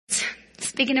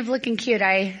speaking of looking cute,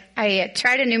 I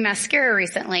tried a new mascara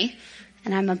recently,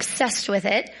 and I'm obsessed with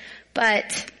it,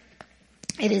 but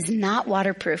it is not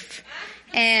waterproof.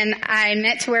 And I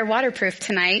meant to wear waterproof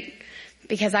tonight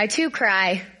because I too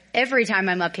cry every time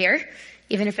I'm up here,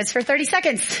 even if it's for 30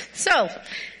 seconds. So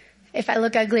if I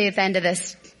look ugly at the end of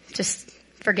this, just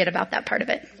forget about that part of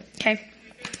it. Okay?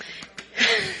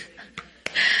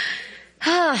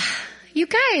 You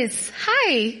guys,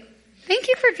 hi. Thank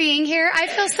you for being here. I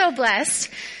feel so blessed.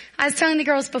 I was telling the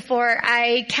girls before,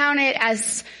 I count it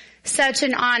as such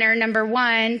an honor, number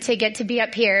one, to get to be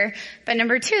up here, but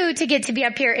number two, to get to be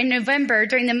up here in November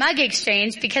during the mug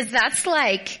exchange, because that's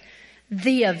like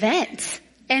the event.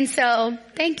 And so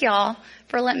thank y'all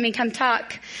for letting me come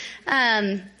talk.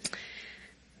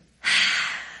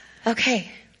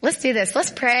 Okay, let's do this.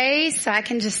 Let's pray so I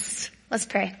can let's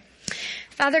pray.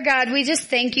 Father God, we just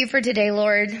thank you for today,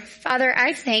 Lord. Father,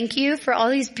 I thank you for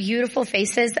all these beautiful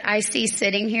faces I see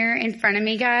sitting here in front of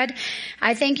me, God.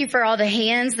 I thank you for all the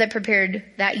hands that prepared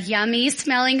that yummy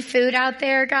smelling food out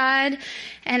there, God.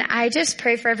 And I just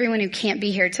pray for everyone who can't be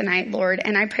here tonight, Lord.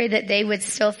 And I pray that they would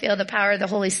still feel the power of the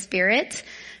Holy Spirit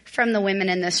from the women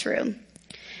in this room.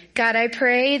 God, I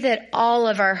pray that all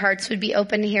of our hearts would be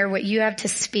open to hear what you have to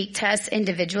speak to us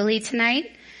individually tonight.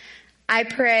 I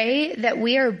pray that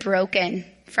we are broken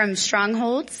from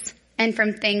strongholds and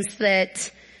from things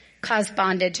that cause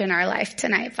bondage in our life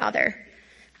tonight, Father.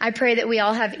 I pray that we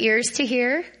all have ears to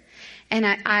hear and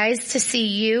eyes to see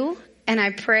you. And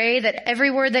I pray that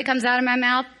every word that comes out of my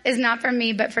mouth is not from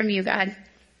me, but from you, God.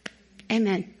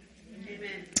 Amen.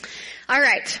 Amen. All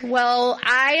right. Well,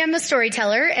 I am a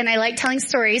storyteller and I like telling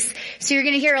stories. So you're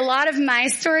going to hear a lot of my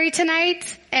story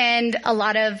tonight and a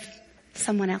lot of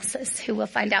someone else's, who we'll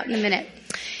find out in a minute.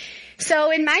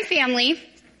 So in my family,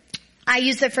 I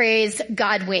use the phrase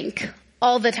God wink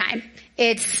all the time.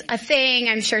 It's a thing.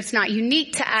 I'm sure it's not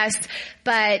unique to us,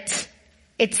 but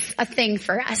it's a thing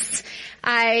for us.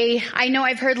 I know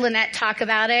I've heard Lynette talk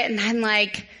about it, and I'm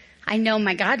like, I know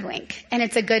my God wink, and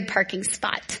it's a good parking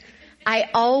spot. I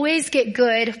always get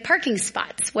good parking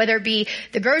spots, whether it be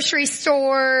the grocery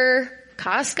store,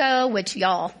 Costco, which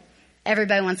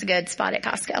everybody wants a good spot at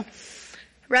Costco.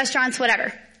 Restaurants,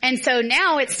 whatever. And so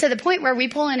now it's to the point where we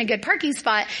pull in a good parking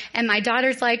spot and my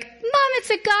daughter's like, Mom, it's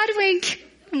a God wink.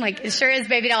 I'm like, it sure is,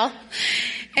 baby doll.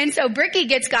 And so Bricky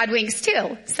gets God winks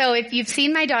too. So if you've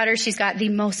seen my daughter, she's got the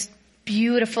most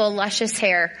beautiful, luscious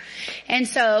hair. And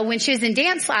so when she was in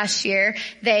dance last year,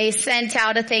 they sent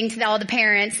out a thing to all the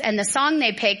parents and the song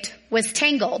they picked was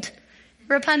Tangled.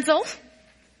 Rapunzel,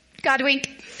 God wink.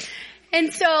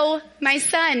 And so my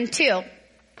son too,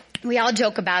 we all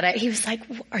joke about it. He was like,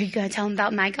 are you going to tell him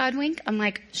about my God wink? I'm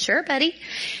like, sure, buddy.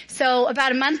 So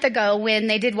about a month ago when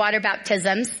they did water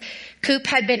baptisms, Coop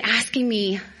had been asking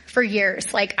me for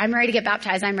years, like, I'm ready to get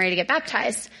baptized. I'm ready to get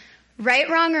baptized. Right,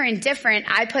 wrong, or indifferent,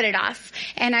 I put it off.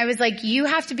 And I was like, you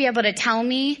have to be able to tell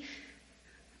me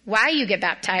why you get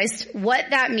baptized, what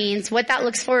that means, what that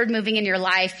looks forward moving in your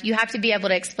life. You have to be able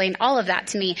to explain all of that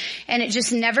to me. And it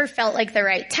just never felt like the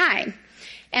right time.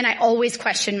 And I always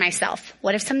questioned myself.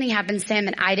 What if something happens to him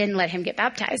and I didn't let him get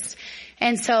baptized?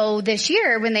 And so this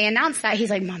year when they announced that, he's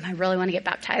like, Mom, I really want to get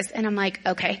baptized. And I'm like,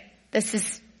 okay, it's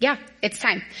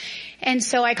time. And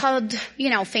so I called,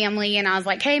 family and I was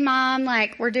like, hey Mom,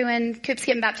 Coop's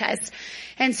getting baptized.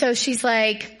 And so she's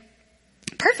like,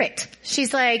 perfect.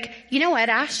 She's like, you know what,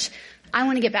 Ash? I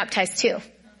want to get baptized too.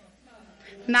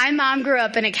 My mom grew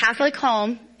up in a Catholic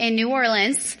home in New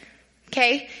Orleans.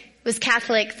 Okay. Was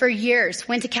Catholic for years.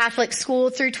 Went to Catholic school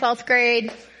through 12th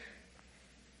grade.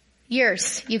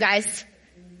 Years, you guys.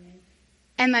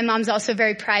 And my mom's also a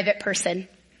very private person.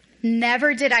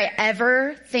 Never did I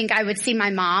ever think I would see my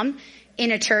mom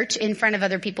in a church in front of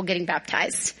other people getting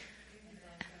baptized.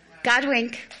 God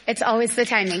wink. It's always the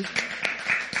timing.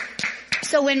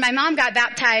 So when my mom got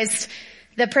baptized,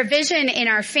 the provision in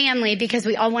our family, because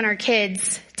we all want our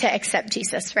kids to accept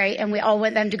Jesus, right? And we all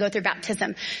want them to go through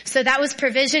baptism. So that was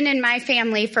provision in my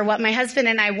family for what my husband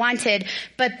and I wanted.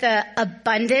 But the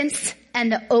abundance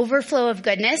and the overflow of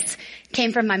goodness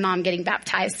came from my mom getting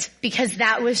baptized, because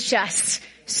that was just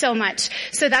so much.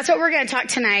 So that's what we're going to talk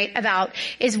tonight about,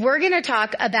 is we're going to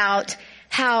talk about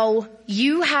how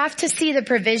you have to see the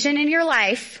provision in your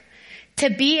life to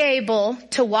be able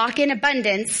to walk in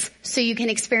abundance so you can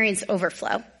experience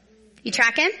overflow. You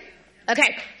tracking?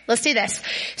 Okay, let's do this.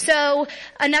 So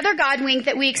another God wink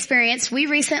that we experienced, we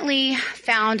recently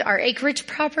found our acreage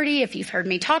property. If you've heard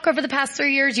me talk over the past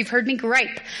 3 years, you've heard me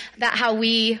gripe about how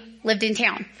we lived in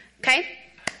town. Okay?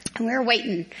 And we were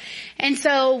waiting. And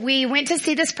so we went to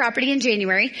see this property in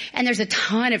January, and there's a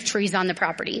ton of trees on the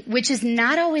property, which is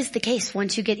not always the case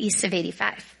once you get east of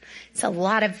 85. It's a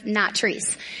lot of not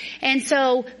trees. And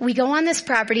so we go on this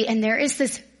property, and there is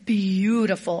this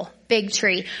beautiful big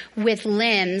tree with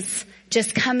limbs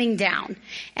just coming down.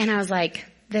 And I was like,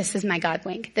 this is my God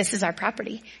wink. This is our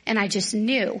property. And I just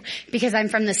knew, because I'm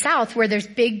from the South where there's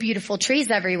big, beautiful trees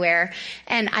everywhere.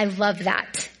 And I love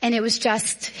that. And it was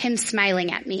just him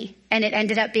smiling at me. And it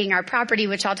ended up being our property,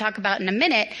 which I'll talk about in a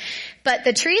minute. But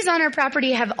the trees on our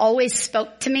property have always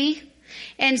spoke to me.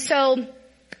 And so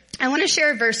I want to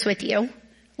share a verse with you.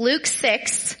 Luke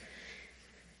 6.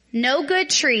 No good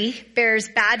tree bears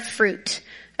bad fruit.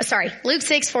 Luke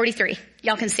 6:43.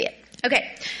 Y'all can see it.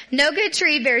 Okay. No good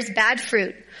tree bears bad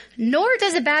fruit, nor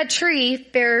does a bad tree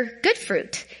bear good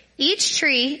fruit. Each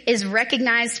tree is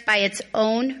recognized by its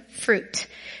own fruit.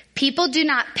 People do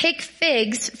not pick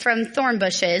figs from thorn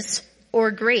bushes or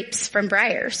grapes from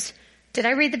briars. Did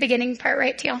I read the beginning part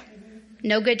right to y'all?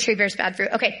 No good tree bears bad fruit.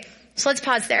 Okay. So let's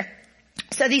pause there.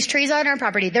 So these trees on our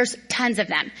property, there's tons of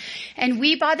them. And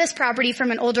we bought this property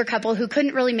from an older couple who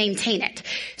couldn't really maintain it.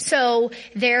 So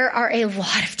there are a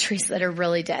lot of trees that are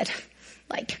really dead.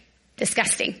 Like,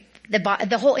 disgusting.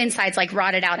 The whole inside's like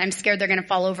rotted out. I'm scared they're going to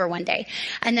fall over one day.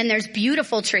 And then there's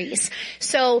beautiful trees.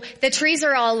 So the trees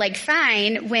are all like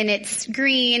fine when it's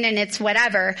green and it's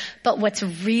whatever. But what's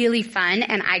really fun,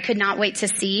 and I could not wait to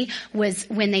see, was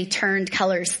when they turned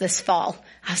colors this fall.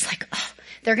 I was like, oh,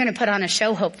 they're going to put on a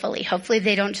show, hopefully. Hopefully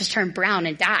they don't just turn brown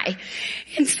and die.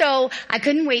 And so I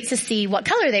couldn't wait to see what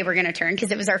color they were going to turn,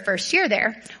 because it was our first year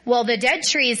there. Well, the dead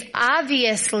trees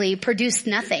obviously produced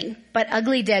nothing but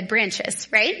ugly dead branches,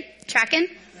 right? Tracking?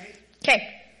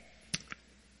 Okay.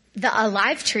 The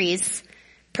alive trees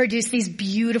produce these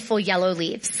beautiful yellow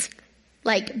leaves.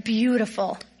 Like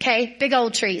beautiful. Okay. Big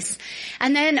old trees.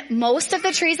 And then most of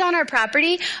the trees on our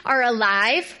property are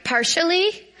alive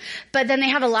partially, but then they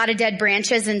have a lot of dead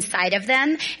branches inside of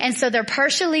them. And so they're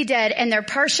partially dead and they're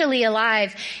partially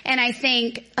alive. And I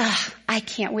think, I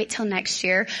can't wait till next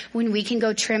year when we can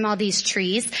go trim all these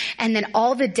trees and then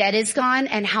all the dead is gone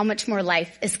and how much more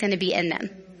life is going to be in them.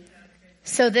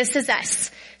 So this is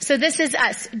us.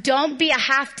 Don't be a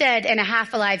half dead and a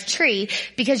half alive tree,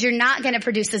 because you're not going to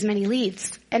produce as many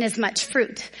leaves and as much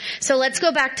fruit. So let's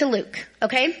go back to Luke,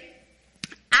 okay?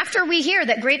 After we hear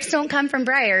that grapes don't come from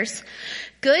briars,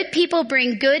 good people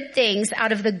bring good things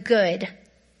out of the good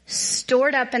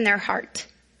stored up in their heart.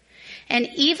 And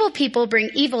evil people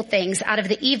bring evil things out of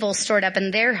the evil stored up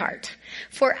in their heart.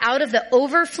 For out of the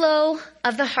overflow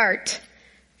of the heart,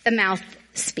 the mouth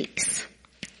speaks.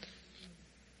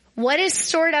 What is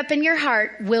stored up in your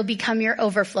heart will become your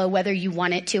overflow, whether you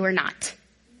want it to or not.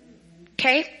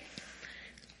 Okay?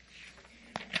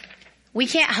 We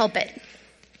can't help it.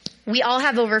 We all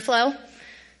have overflow.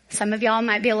 Some of y'all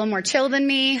might be a little more chill than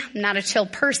me. I'm not a chill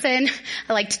person.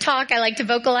 I like to talk. I like to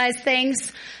vocalize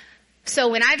things. So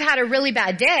when I've had a really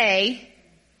bad day,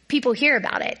 people hear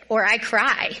about it, or I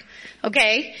cry.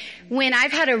 Okay? When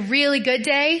I've had a really good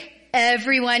day,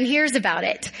 everyone hears about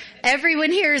it.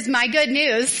 Everyone hears my good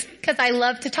news because I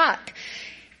love to talk.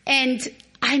 And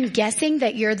I'm guessing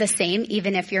that you're the same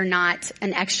even if you're not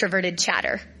an extroverted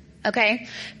chatter. Okay?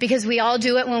 Because we all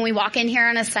do it when we walk in here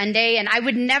on a Sunday, and I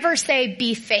would never say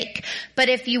be fake. But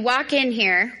if you walk in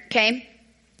here, okay,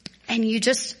 and you're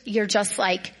just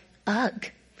like, ugh.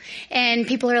 And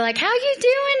people are like, how you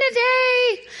doing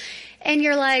today? And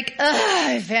you're like, ugh,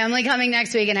 I have family coming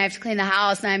next week and I have to clean the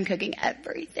house and I'm cooking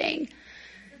everything.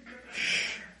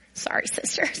 Sorry,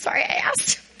 sister. Sorry I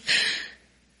asked.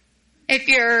 If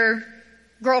your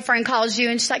girlfriend calls you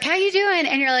and she's like, how you doing?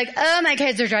 And you're like, oh, my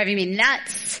kids are driving me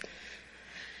nuts.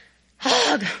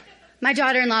 Ugh, my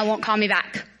daughter-in-law won't call me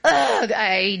back. Ugh,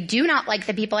 I do not like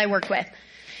the people I work with.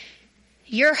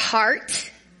 Your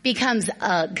heart becomes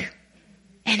ugh.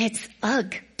 And it's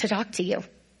ugh to talk to you.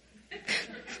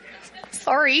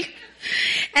 Sorry.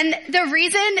 And the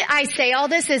reason I say all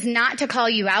this is not to call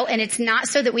you out, and it's not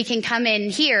so that we can come in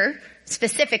here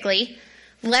specifically,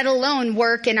 let alone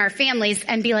work in our families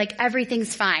and be like,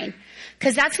 everything's fine.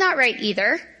 Because that's not right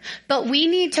either. But we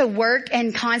need to work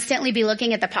and constantly be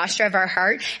looking at the posture of our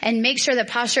heart and make sure the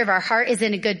posture of our heart is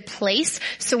in a good place,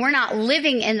 so we're not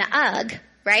living in the ugh,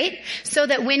 right? So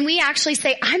that when we actually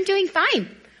say, I'm doing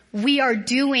fine, we are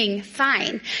doing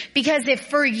fine. Because if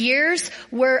for years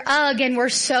we're ugh and we're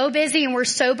so busy and we're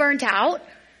so burnt out,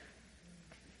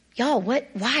 y'all,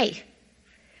 why?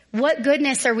 What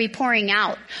goodness are we pouring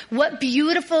out? What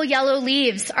beautiful yellow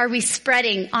leaves are we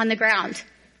spreading on the ground?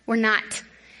 We're not.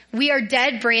 We are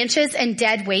dead branches and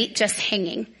dead weight just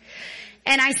hanging.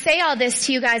 And I say all this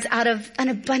to you guys out of an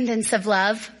abundance of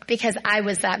love because I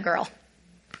was that girl.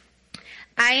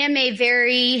 I am a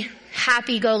very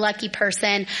happy-go-lucky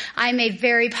person. I'm a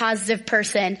very positive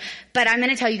person. But I'm going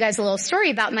to tell you guys a little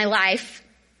story about my life,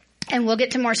 and we'll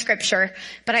get to more scripture.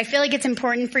 But I feel like it's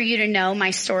important for you to know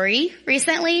my story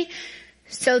recently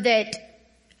so that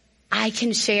I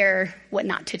can share what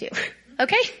not to do.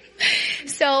 Okay?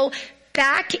 So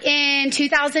back in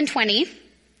 2020,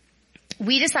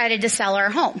 we decided to sell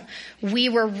our home. We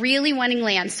were really wanting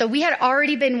land. So we had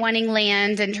already been wanting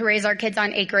land and to raise our kids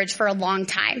on acreage for a long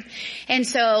time. And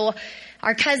so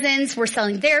our cousins were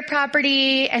selling their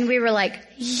property and we were like,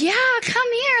 yeah,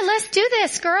 come here. Let's do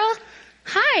this, girl.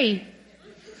 Hi.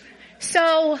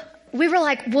 So we were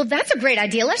like, well, that's a great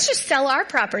idea. Let's just sell our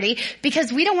property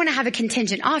because we don't want to have a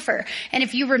contingent offer. And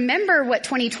if you remember what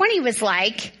 2020 was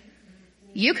like,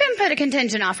 you couldn't put a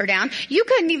contingent offer down. You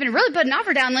couldn't even really put an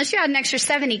offer down unless you had an extra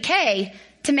 $70K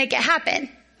to make it happen.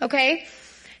 Okay?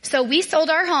 So we sold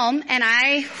our home and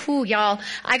I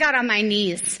got on my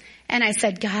knees and I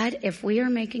said, God, if we are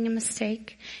making a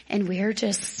mistake and we're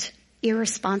just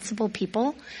irresponsible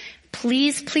people,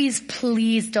 please, please,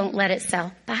 please don't let it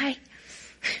sell. Bye.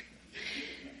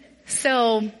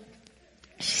 So,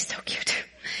 she's so cute.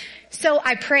 So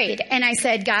I prayed and I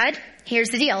said, God, here's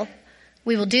the deal.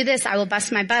 We will do this. I will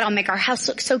bust my butt. I'll make our house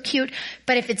look so cute.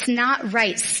 But if it's not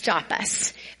right, stop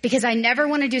us. Because I never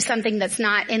want to do something that's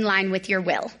not in line with your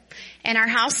will. And our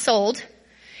house sold.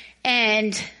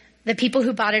 And the people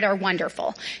who bought it are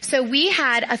wonderful. So we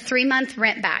had a 3-month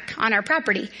rent back on our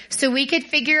property. So we could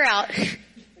figure out.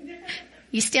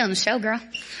 You stealing the show, girl.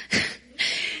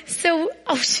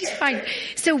 She's fine.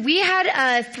 So we had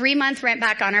a 3-month rent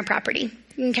back on our property.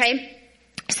 Okay.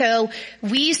 So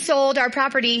we sold our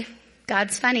property.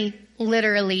 God's funny,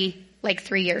 literally like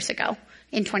 3 years ago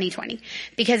in 2020,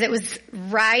 because it was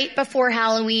right before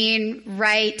Halloween,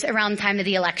 right around the time of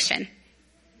the election.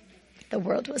 The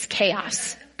world was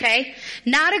chaos. Okay.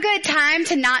 Not a good time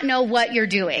to not know what you're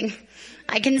doing.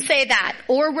 I can say that,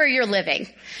 or where you're living.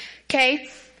 Okay.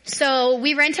 So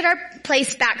we rented our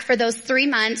place back for those 3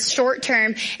 months, short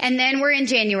term, and then we're in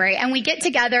January and we get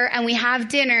together and we have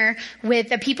dinner with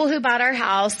the people who bought our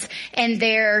house and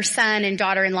their son and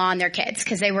daughter-in-law and their kids,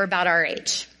 because they were about our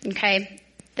age. Okay.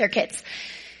 Their kids.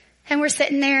 And we're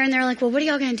sitting there and they're like, well, what are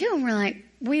y'all going to do? And we're like,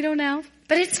 we don't know,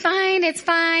 but it's fine. It's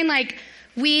fine. Like,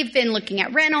 we've been looking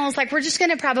at rentals. Like, we're just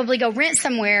going to probably go rent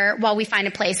somewhere while we find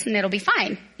a place and it'll be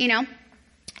fine, you know?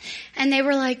 And they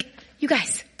were like, you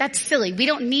guys, that's silly. We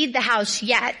don't need the house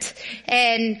yet.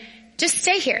 And just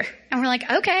stay here. And we're like,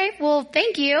 okay, well,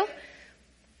 thank you.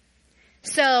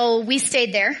 So we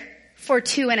stayed there for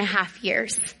 2.5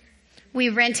 years. We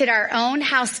rented our own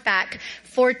house back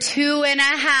for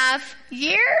 2.5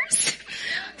 years.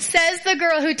 Says the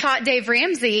girl who taught Dave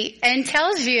Ramsey and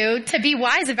tells you to be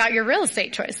wise about your real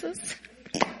estate choices.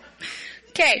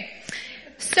 Okay.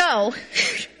 So,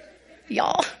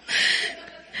 y'all.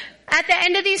 At the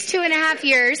end of these 2.5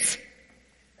 years,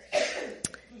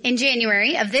 in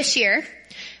January of this year,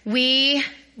 we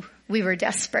were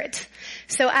desperate.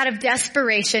 So out of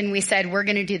desperation, we said, we're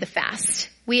going to do the fast.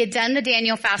 We had done the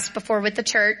Daniel fast before with the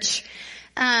church.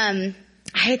 I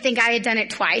think I had done it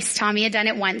twice. Tommy had done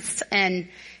it once. And,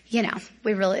 you know,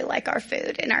 we really like our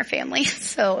food in our family.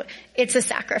 So it's a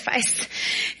sacrifice.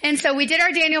 And so we did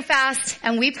our Daniel fast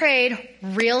and we prayed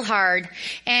real hard.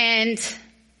 And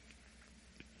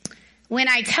when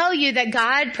I tell you that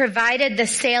God provided the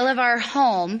sale of our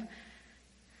home,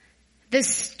 the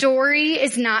story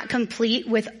is not complete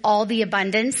with all the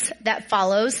abundance that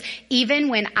follows, even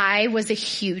when I was a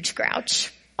huge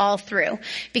grouch all through.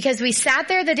 Because we sat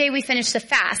there the day we finished the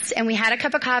fast and we had a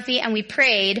cup of coffee and we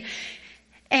prayed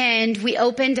and I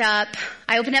opened up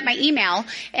my email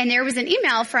and there was an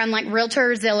email from like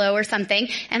Realtor or Zillow or something.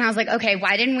 And I was like, okay,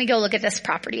 why didn't we go look at this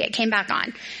property? It came back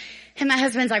on. And my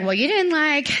husband's like, well, you didn't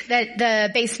like that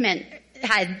the basement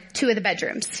had 2 of the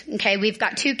bedrooms. Okay. We've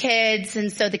got 2 kids.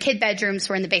 And so the kid bedrooms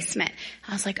were in the basement.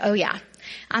 I was like, oh yeah.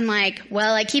 I'm like,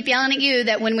 well, I keep yelling at you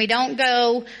that when we don't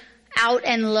go out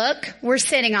and look, we're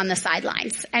sitting on the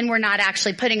sidelines and we're not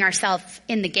actually putting ourselves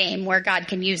in the game where God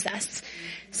can use us.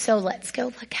 So let's go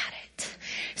look at it.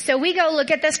 So we go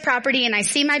look at this property and I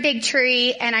see my big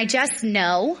tree and I just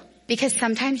know, because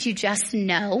sometimes you just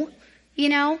know, you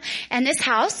know, and this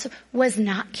house was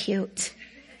not cute.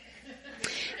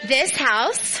 This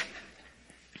house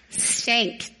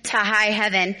stank to high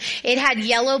heaven. It had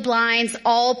yellow blinds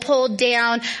all pulled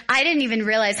down. I didn't even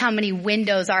realize how many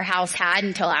windows our house had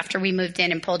until after we moved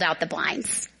in and pulled out the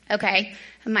blinds. Okay.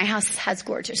 And my house has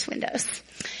gorgeous windows.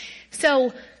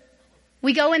 So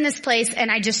We go in this place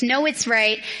and I just know it's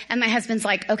right. And my husband's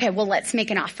like, okay, well, let's make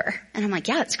an offer. And I'm like,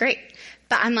 yeah, it's great.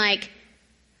 But I'm like,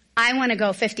 I want to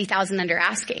go 50,000 under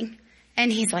asking.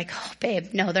 And he's like, oh, babe,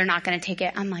 no, they're not going to take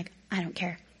it. I'm like, I don't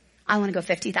care. I want to go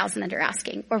 50,000 under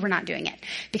asking, or we're not doing it,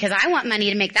 because I want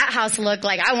money to make that house look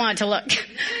like I want it to look.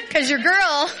 Because your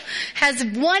girl has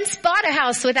once bought a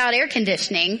house without air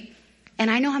conditioning, and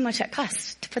I know how much that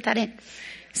costs to put that in.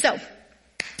 So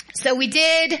we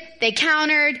did, they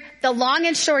countered. The long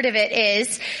and short of it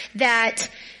is that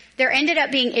there ended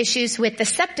up being issues with the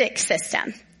septic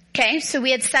system. Okay, so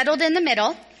we had settled in the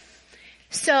middle.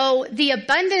 So the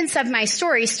abundance of my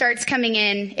story starts coming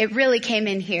in. It really came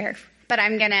in here, but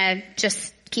I'm going to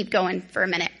just keep going for a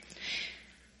minute.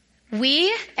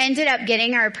 We ended up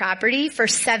getting our property for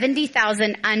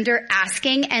 $70,000 under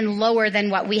asking and lower than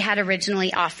what we had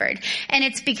originally offered. And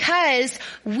it's because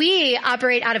we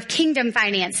operate out of kingdom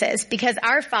finances, because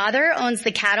our Father owns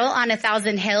the cattle on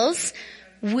 1,000 hills.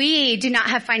 We do not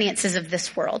have finances of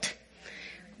this world.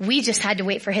 We just had to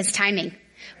wait for his timing.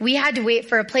 We had to wait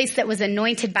for a place that was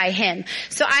anointed by him.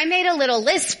 So I made a little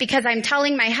list, because I'm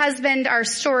telling my husband our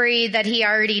story that he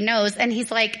already knows. And he's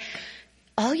like,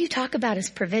 all you talk about is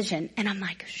provision. And I'm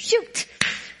like, shoot.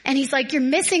 And he's like, you're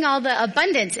missing all the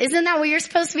abundance. Isn't that what you're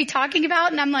supposed to be talking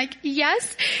about? And I'm like,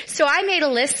 yes. So I made a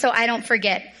list so I don't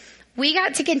forget. We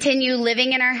got to continue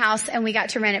living in our house, and we got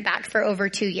to rent it back for over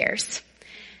 2 years.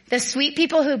 The sweet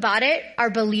people who bought it are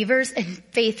believers and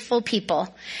faithful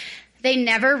people. They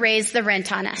never raised the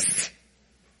rent on us.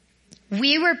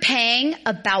 We were paying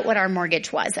about what our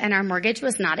mortgage was, and our mortgage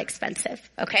was not expensive,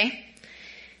 okay?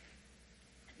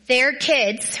 Their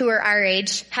kids, who are our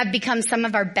age, have become some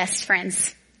of our best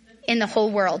friends in the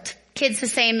whole world. Kids the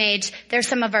same age, they're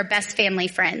some of our best family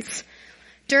friends.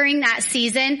 During that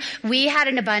season, we had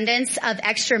an abundance of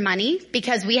extra money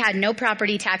because we had no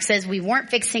property taxes. We weren't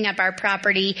fixing up our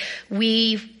property.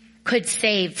 We could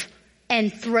save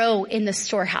and throw in the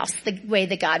storehouse the way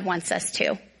that God wants us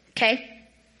to. Okay?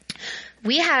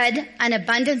 We had an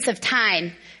abundance of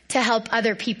time to help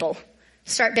other people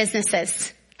start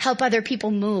businesses, help other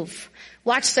people move,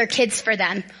 watch their kids for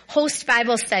them, host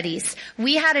Bible studies.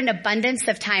 We had an abundance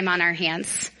of time on our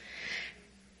hands.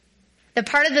 The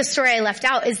part of the story I left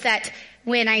out is that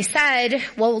when I said,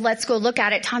 well, let's go look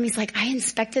at it, Tommy's like, I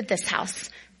inspected this house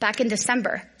back in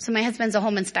December. So my husband's a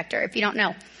home inspector, if you don't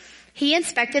know. He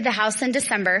inspected the house in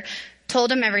December,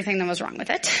 told him everything that was wrong with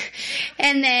it.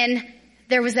 And then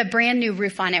there was a brand new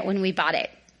roof on it when we bought it,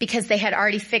 because they had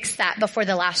already fixed that before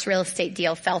the last real estate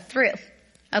deal fell through.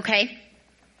 Okay?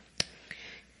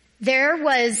 There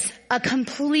was a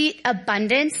complete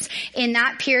abundance in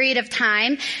that period of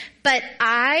time, but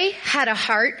I had a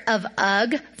heart of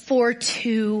ugh for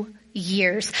 2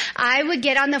 years. I would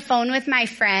get on the phone with my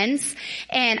friends,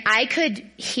 and I could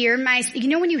hear you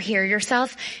know when you hear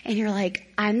yourself and you're like,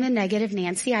 I'm the negative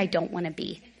Nancy I don't want to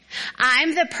be.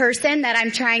 I'm the person that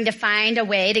I'm trying to find a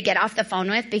way to get off the phone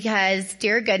with, because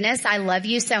dear goodness, I love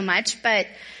you so much, but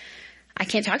I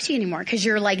can't talk to you anymore because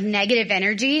your like negative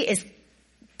energy is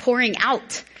pouring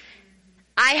out.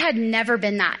 I had never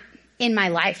been that in my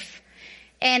life.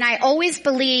 And I always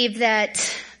believe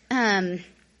that,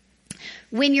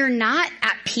 when you're not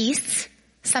at peace,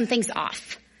 something's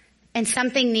off, and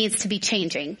something needs to be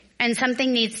changing, and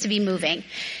something needs to be moving.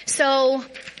 So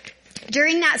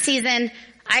during that season,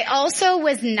 I also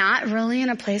was not really in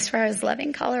a place where I was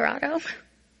loving Colorado.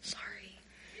 Sorry.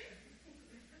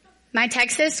 My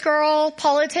Texas girl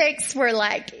politics were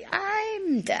like,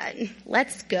 I'm done.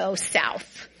 Let's go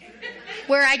south,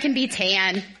 where I can be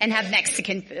tan and have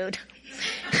Mexican food.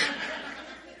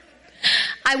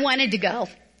 I wanted to go.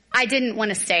 I didn't want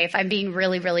to stay, if I'm being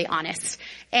really, really honest.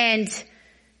 And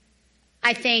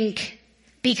I think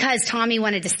because Tommy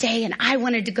wanted to stay and I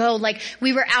wanted to go, like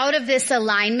we were out of this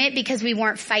alignment because we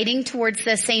weren't fighting towards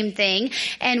the same thing.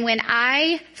 And when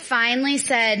I finally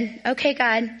said, okay,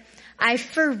 God, I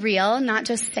for real, not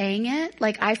just saying it,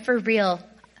 like I for real,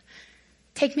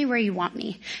 take me where you want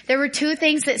me. There were 2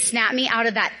 things that snapped me out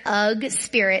of that ugh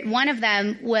spirit. One of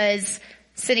them was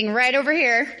sitting right over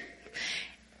here.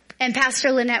 And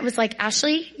Pastor Lynette was like,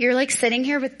 Ashley, you're like sitting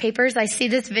here with papers. I see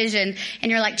this vision, and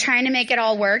you're like trying to make it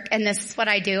all work. And this is what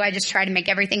I do. I just try to make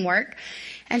everything work.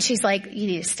 And she's like, you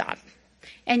need to stop.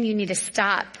 And you need to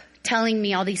stop telling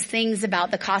me all these things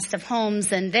about the cost of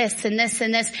homes and this and this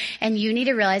and this. And you need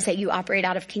to realize that you operate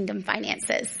out of kingdom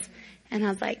finances. And I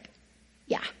was like,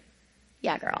 yeah,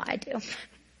 girl, I do.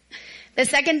 The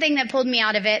second thing that pulled me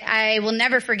out of it, I will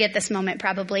never forget this moment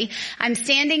probably. I'm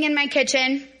standing in my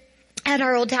kitchen at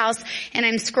our old house, and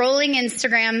I'm scrolling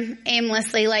Instagram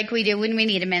aimlessly like we do when we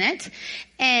need a minute,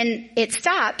 and it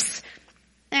stops,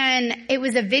 And it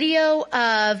was a video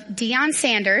of Deion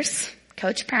Sanders,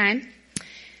 Coach Prime,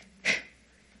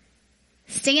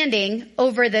 standing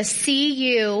over the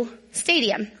CU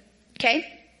stadium. Okay?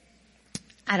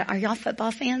 Are y'all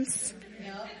football fans?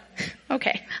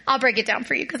 Okay, I'll break it down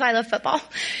for you because I love football.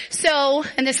 So,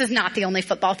 and this is not the only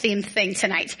football themed thing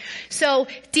tonight. So,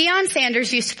 Deion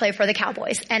Sanders used to play for the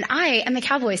Cowboys, and I am a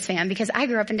Cowboys fan because I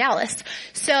grew up in Dallas.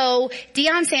 So,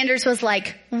 Deion Sanders was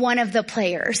like one of the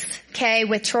players, okay,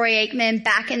 with Troy Aikman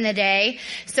back in the day.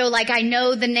 So, like, I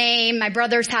know the name. My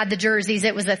brothers had the jerseys.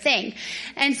 It was a thing.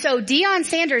 And so, Deion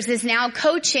Sanders is now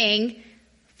coaching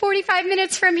 45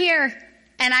 minutes from here,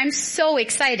 and I'm so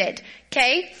excited,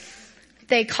 okay?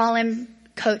 They call him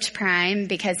Coach Prime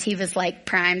because he was like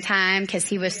prime time because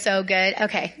he was so good.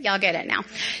 Okay, y'all get it now.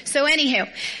 So anywho,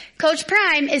 Coach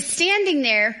Prime is standing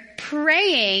there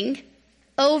praying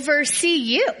over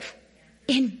CU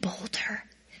in Boulder.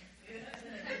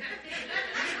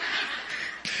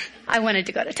 I wanted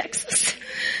to go to Texas.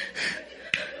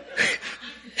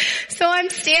 So I'm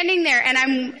standing there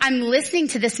and I'm listening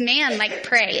to this man like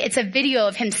pray. It's a video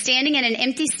of him standing in an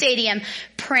empty stadium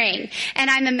praying. And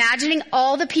I'm imagining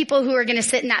all the people who are going to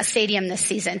sit in that stadium this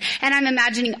season. And I'm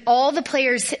imagining all the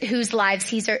players whose lives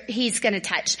he's going to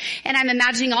touch. And I'm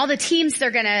imagining all the teams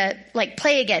they're going to like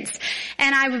play against.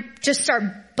 And I would just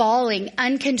start bawling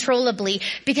uncontrollably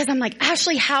because I'm like,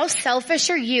 Ashley, how selfish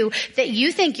are you that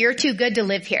you think you're too good to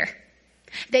live here?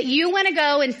 That you want to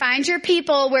go and find your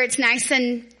people where it's nice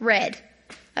and red.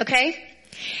 Okay?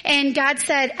 And God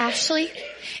said, Ashley,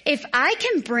 if I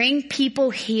can bring people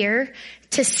here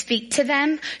to speak to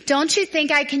them, don't you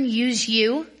think I can use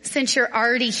you since you're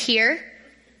already here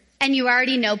and you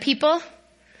already know people?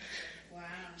 Wow.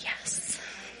 Yes.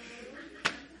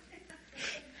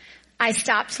 I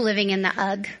stopped living in the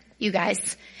UGG, you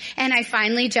guys. And I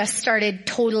finally just started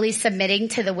totally submitting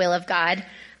to the will of God.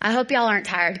 I hope y'all aren't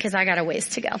tired because I got a ways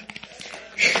to go.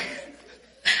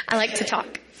 I like to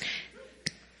talk.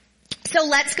 So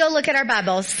let's go look at our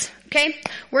Bibles, okay?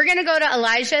 We're going to go to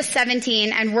Elijah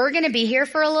 17 and we're going to be here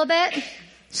for a little bit.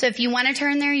 So if you want to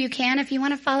turn there, you can. If you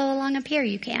want to follow along up here,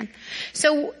 you can.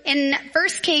 So in 1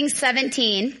 Kings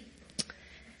 17,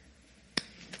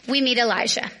 we meet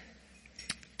Elijah.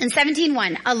 In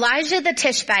 17:1, Elijah the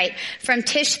Tishbite from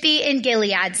Tishbe in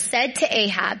Gilead said to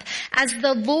Ahab, as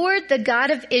the Lord, the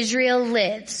God of Israel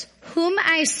lives, whom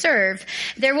I serve,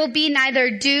 there will be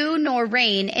neither dew nor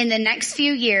rain in the next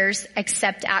few years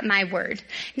except at my word.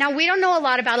 Now, we don't know a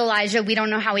lot about Elijah. We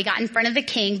don't know how he got in front of the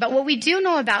king. But what we do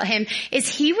know about him is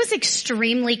he was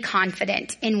extremely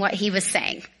confident in what he was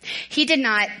saying. He did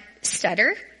not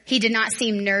stutter. He did not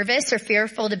seem nervous or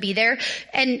fearful to be there.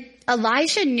 And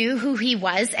Elijah knew who he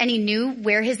was and he knew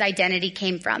where his identity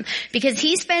came from because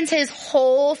he spends his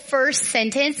whole first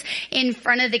sentence in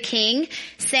front of the king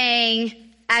saying,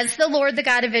 as the Lord, the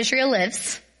God of Israel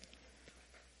lives,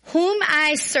 whom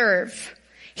I serve.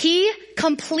 He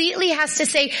completely has to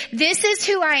say, this is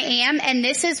who I am and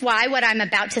this is why what I'm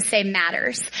about to say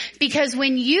matters. Because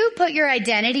when you put your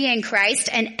identity in Christ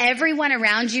and everyone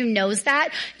around you knows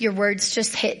that, your words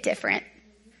just hit different.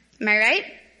 Am I right?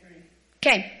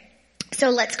 Okay. So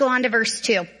let's go on to verse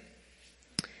 2.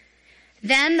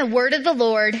 Then the word of the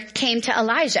Lord came to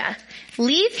Elijah.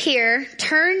 Leave here,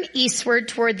 turn eastward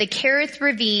toward the Kerith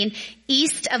ravine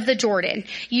east of the Jordan.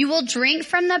 You will drink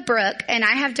from the brook, and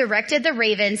I have directed the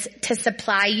ravens to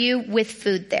supply you with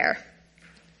food there.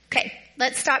 Okay,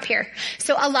 let's stop here.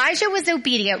 So Elijah was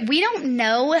obedient. We don't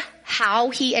know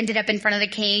how he ended up in front of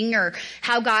the king or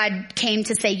how God came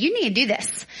to say, you need to do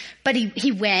this. But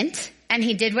he went. And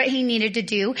he did what he needed to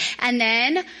do. And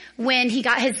then when he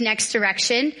got his next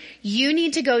direction, you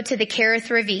need to go to the Kerith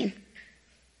ravine.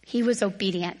 He was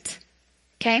obedient.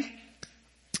 Okay?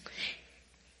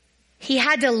 He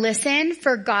had to listen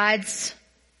for God's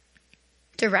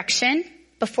direction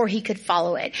before he could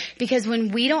follow it. Because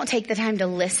when we don't take the time to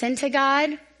listen to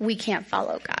God, we can't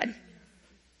follow God.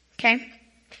 Okay?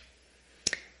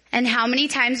 And how many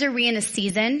times are we in a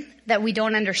season that we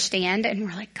don't understand and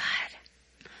we're like, God,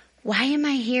 why am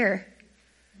I here?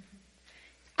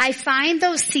 I find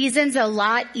those seasons a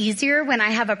lot easier when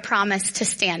I have a promise to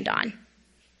stand on.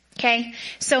 Okay?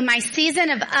 So my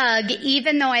season of UGG,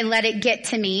 even though I let it get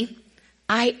to me,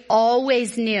 I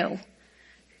always knew,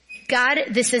 God,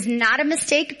 this is not a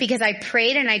mistake because I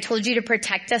prayed and I told you to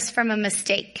protect us from a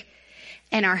mistake.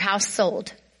 And our house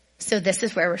sold. So this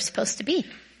is where we're supposed to be.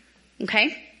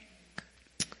 Okay?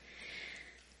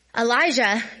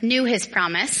 Elijah knew his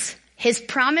promise. His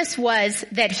promise was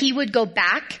that he would go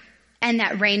back and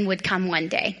that rain would come one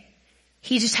day.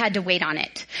 He just had to wait on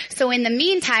it. So in the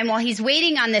meantime, while he's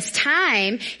waiting on this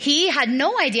time, he had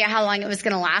no idea how long it was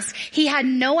going to last. He had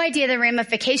no idea the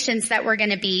ramifications that were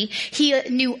going to be. He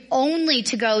knew only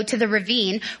to go to the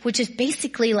ravine, which is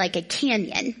basically like a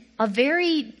canyon, a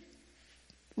very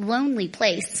lonely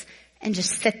place, and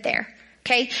just sit there.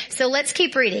 Okay, so let's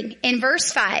keep reading. In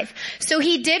verse 5, so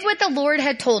he did what the Lord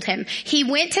had told him. He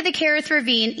went to the Kerith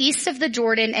ravine east of the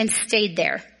Jordan and stayed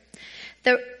there.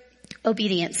 The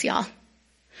obedience, y'all.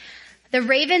 The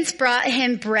ravens brought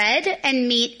him bread and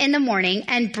meat in the morning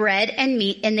and bread and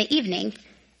meat in the evening,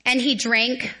 and he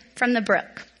drank from the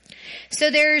brook. So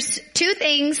there's two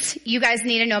things you guys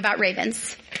need to know about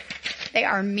ravens. They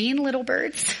are mean little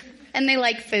birds, and they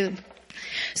like food.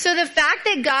 So the fact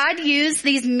that God used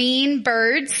these mean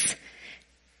birds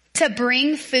to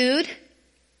bring food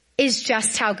is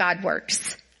just how God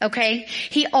works, okay?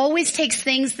 He always takes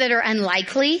things that are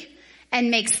unlikely and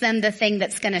makes them the thing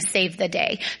that's going to save the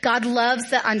day. God loves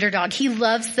the underdog. He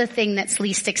loves the thing that's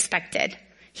least expected.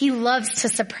 He loves to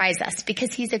surprise us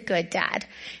because he's a good dad.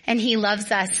 And he loves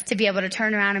us to be able to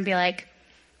turn around and be like,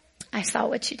 I saw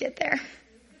what you did there.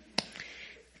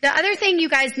 The other thing you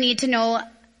guys need to know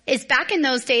is back in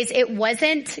those days, it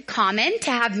wasn't common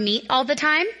to have meat all the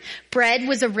time. Bread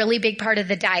was a really big part of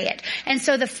the diet. And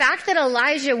so the fact that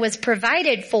Elijah was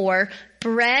provided for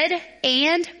bread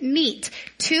and meat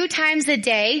 2 times a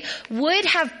day would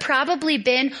have probably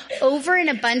been over and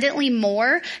abundantly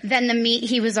more than the meat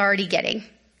he was already getting.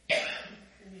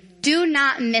 Do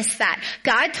not miss that.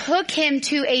 God took him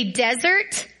to a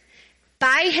desert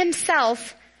by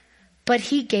himself, but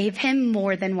he gave him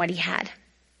more than what he had.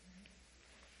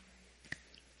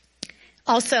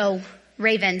 Also,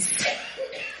 ravens.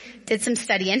 Did some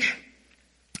studying.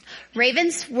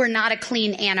 Ravens were not a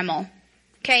clean animal.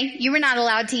 Okay? You were not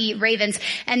allowed to eat ravens.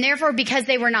 And therefore, because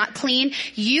they were not clean,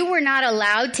 you were not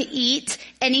allowed to eat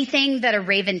anything that a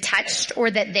raven touched or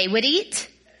that they would eat.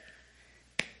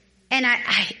 And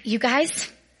you guys,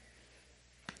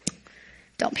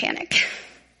 don't panic.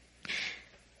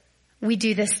 We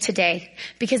do this today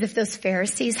because if those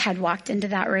Pharisees had walked into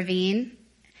that ravine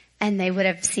and they would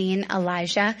have seen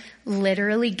Elijah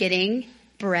literally getting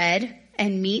bread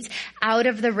and meat out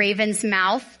of the raven's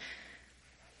mouth,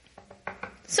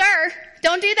 sir,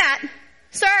 don't do that.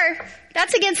 Sir,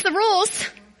 that's against the rules.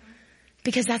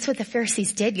 Because that's what the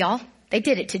Pharisees did, y'all. They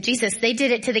did it to Jesus. They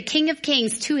did it to the King of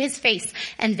Kings, to his face,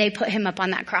 and they put him up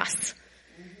on that cross.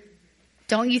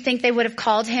 Don't you think they would have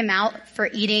called him out for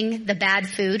eating the bad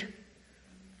food?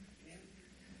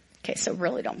 Okay, so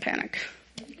really don't panic.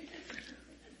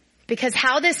 Because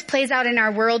how this plays out in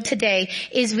our world today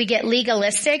is we get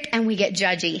legalistic and we get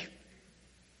judgy.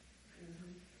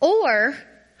 Or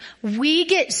we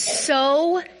get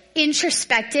so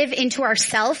introspective into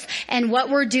ourselves and what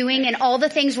we're doing and all the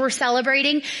things we're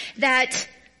celebrating that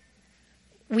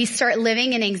we start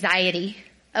living in anxiety.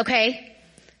 Okay?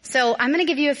 So I'm going to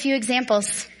give you a few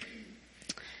examples.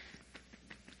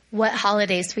 What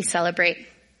holidays we celebrate.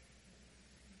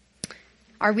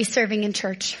 Are we serving in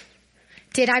church?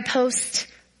 Did I post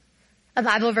a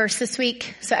Bible verse this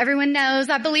week so everyone knows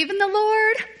I believe in the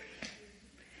Lord?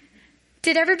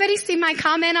 Did everybody see my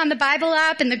comment on the Bible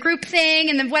app and the group thing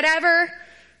and the whatever?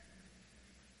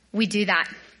 We do that.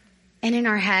 And in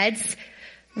our heads,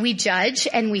 we judge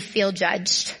and we feel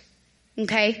judged.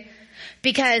 Okay?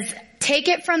 Because take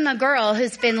it from the girl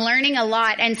who's been learning a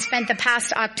lot and spent the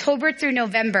past October through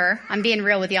November, I'm being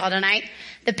real with y'all tonight,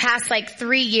 the past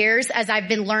 3 years as I've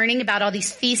been learning about all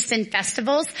these feasts and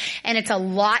festivals, and it's a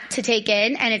lot to take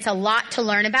in and it's a lot to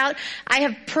learn about. I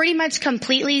have pretty much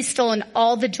completely stolen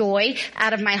all the joy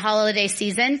out of my holiday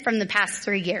season from the past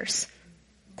 3 years.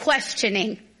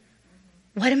 Questioning,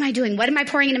 what am I doing? What am I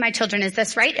pouring into my children? Is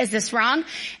this right? Is this wrong?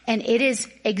 And it is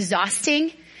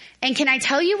exhausting. And can I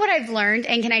tell you what I've learned?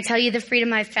 And can I tell you the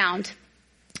freedom I've found?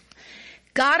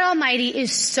 God Almighty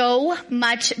is so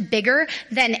much bigger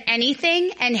than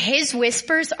anything, and his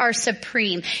whispers are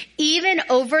supreme, even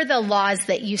over the laws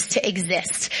that used to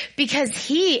exist, because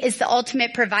he is the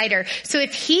ultimate provider. So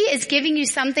if he is giving you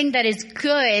something that is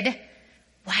good,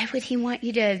 why would he want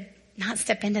you to not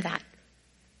step into that?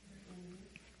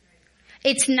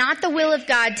 It's not the will of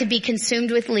God to be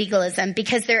consumed with legalism,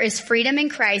 because there is freedom in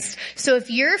Christ. So if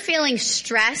you're feeling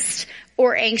stressed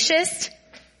or anxious,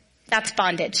 that's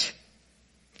bondage.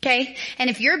 Okay?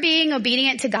 And if you're being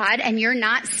obedient to God and you're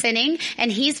not sinning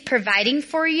and he's providing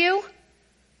for you,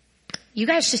 you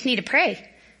guys just need to pray,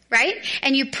 right?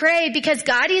 And you pray because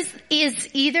God is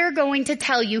either going to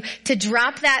tell you to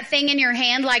drop that thing in your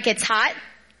hand like it's hot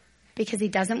because he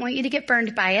doesn't want you to get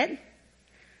burned by it,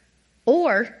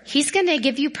 or he's going to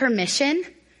give you permission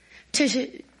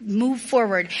to move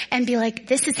forward and be like,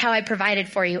 this is how I provided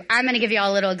for you. I'm going to give you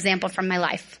all a little example from my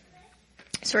life.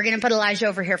 So we're going to put Elijah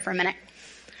over here for a minute.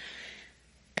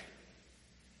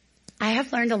 I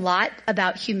have learned a lot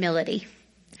about humility.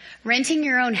 Renting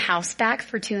your own house back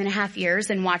for 2.5 years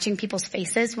and watching people's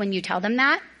faces when you tell them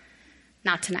that,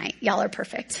 not tonight. Y'all are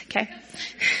perfect, okay?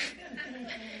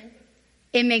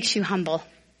 It makes you humble.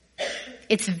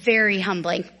 It's very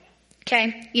humbling,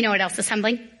 okay? You know what else is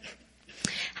humbling?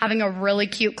 Having a really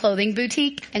cute clothing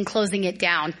boutique and closing it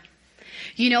down.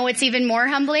 You know what's even more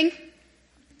humbling?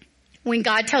 When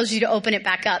God tells you to open it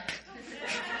back up.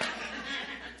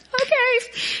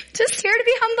 Okay, just here to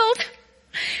be humbled.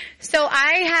 So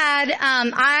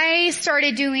I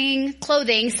started doing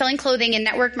selling clothing and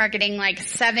network marketing like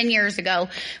 7 years ago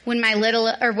when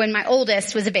my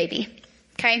oldest was a baby.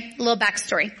 Okay, a little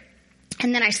backstory.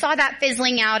 And then I saw that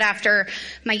fizzling out after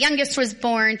my youngest was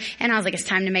born, and I was like, it's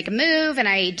time to make a move, and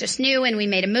I just knew, and we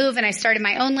made a move, and I started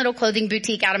my own little clothing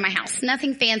boutique out of my house.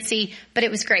 Nothing fancy, but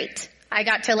it was great. I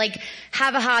got to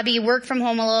have a hobby, work from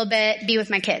home a little bit, be with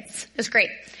my kids. It was great.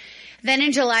 Then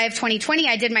in July of 2020,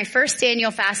 I did my first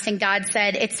annual fast, and God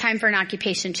said, it's time for an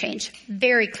occupation change,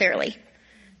 very clearly.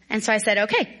 And so I said,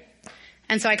 okay.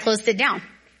 And so I closed it down.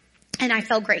 And I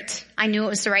felt great. I knew it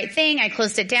was the right thing. I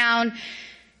closed it down.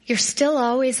 You're still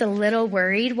always a little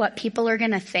worried what people are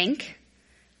going to think.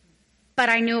 But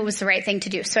I knew it was the right thing to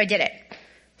do, so I did it.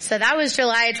 So that was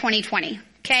July of 2020,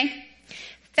 okay?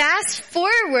 Fast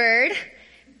forward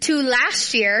to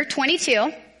last year,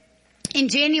 22. In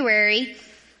January,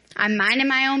 I'm minding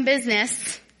my own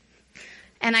business,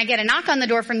 and I get a knock on the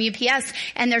door from UPS,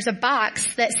 and there's a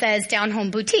box that says Down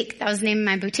Home Boutique. That was the name of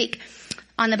my boutique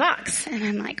on the box. And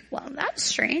I'm like, well, that's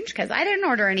strange, because I didn't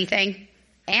order anything,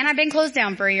 and I've been closed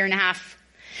down for 1.5 years.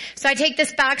 So I take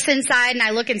this box inside, and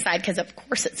I look inside, because of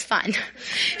course it's fun.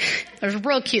 There's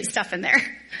real cute stuff in there.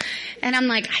 And I'm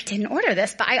like, I didn't order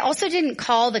this, but I also didn't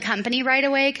call the company right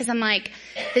away because I'm like,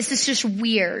 this is just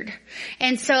weird.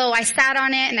 And so I sat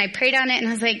on it and I prayed on it and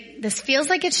I was like, this feels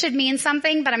like it should mean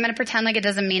something, but I'm going to pretend like it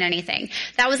doesn't mean anything.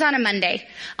 That was on a Monday.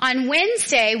 On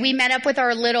Wednesday, we met up with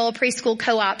our little preschool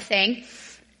co-op thing,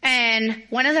 and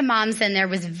one of the moms in there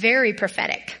was very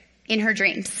prophetic in her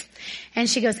dreams. And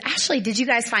she goes, Ashley, did you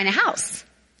guys find a house?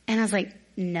 And I was like,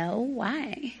 no,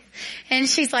 why? And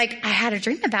she's like, I had a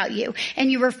dream about you,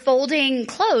 and you were folding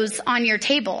clothes on your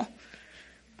table.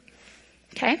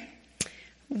 Okay.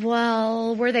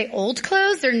 Well, were they old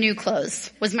clothes or new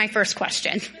clothes? Was my first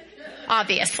question.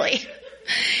 Obviously.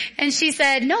 And she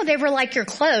said, no, they were like your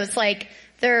clothes, like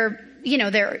they're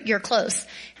your clothes.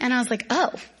 And I was like,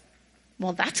 oh,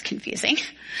 well, that's confusing.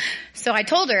 So I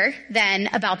told her then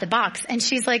about the box, and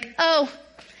she's like, oh,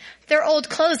 they're old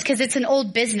clothes because it's an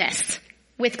old business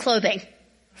with clothing.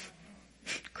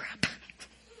 Crap.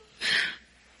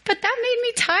 But that made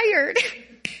me tired.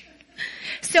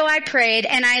 So I prayed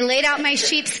and I laid out my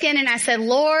sheepskin and I said,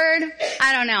 Lord,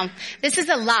 I don't know. This is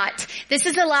a lot. This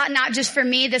is a lot not just for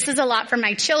me. This is a lot for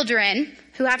my children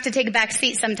who have to take a back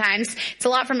seat sometimes. It's a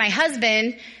lot for my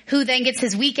husband who then gets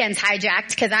his weekends hijacked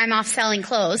because I'm off selling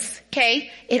clothes. Okay?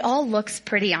 It all looks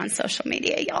pretty on social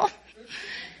media, y'all.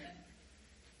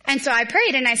 And so I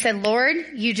prayed and I said, Lord,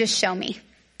 you just show me,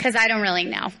 because I don't really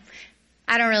know.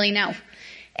 I don't really know.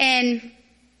 And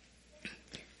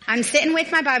I'm sitting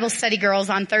with my Bible study girls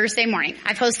on Thursday morning.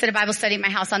 I've hosted a Bible study at my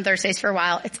house on Thursdays for a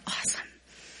while. It's awesome.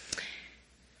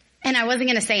 And I wasn't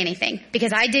going to say anything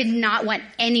because I did not want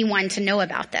anyone to know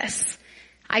about this.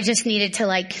 I just needed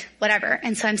to whatever.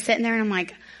 And so I'm sitting there and I'm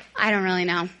like, I don't really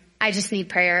know. I just need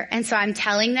prayer. And so I'm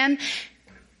telling them,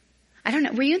 I don't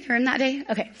know. Were you in the room that day?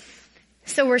 Okay.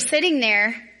 So we're sitting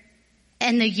there,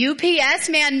 and the UPS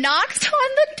man knocks on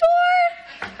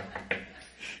the door.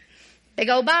 Big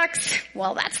old box.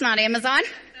 Well, that's not Amazon.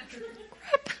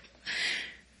 Crap.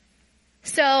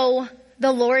 So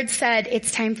the Lord said,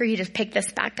 it's time for you to pick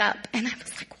this back up. And I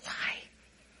was like, why?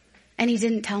 And he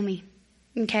didn't tell me.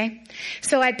 Okay.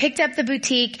 So I picked up the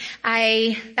boutique.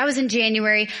 That was in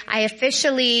January. I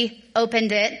officially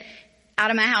opened it out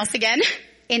of my house again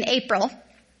in April.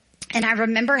 And I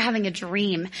remember having a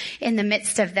dream in the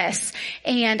midst of this.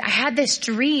 And I had this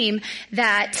dream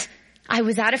that I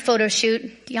was at a photo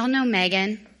shoot. Do y'all know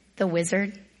Megan, the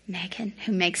wizard? Megan,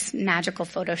 who makes magical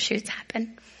photo shoots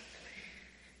happen.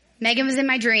 Megan was in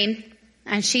my dream,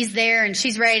 and she's there, and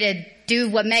she's ready to do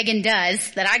what Megan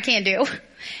does that I can't do.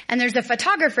 And there's a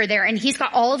photographer there, and he's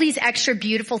got all these extra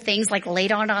beautiful things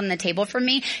laid out on the table for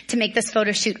me to make this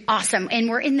photo shoot awesome. And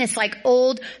we're in this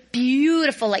old,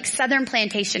 beautiful Southern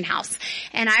plantation house.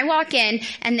 And I walk in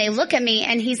and they look at me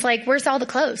and he's like, where's all the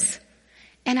clothes?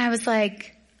 And I was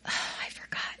like, oh,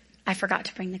 I forgot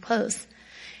to bring the clothes.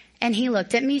 And he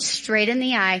looked at me straight in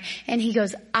the eye and he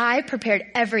goes, I prepared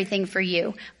everything for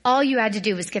you. All you had to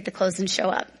do was get the clothes and show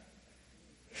up.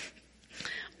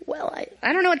 Well,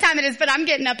 I don't know what time it is, but I'm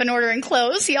getting up and ordering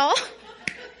clothes, y'all.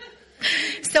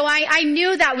 So I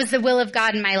knew that was the will of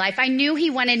God in my life. I knew he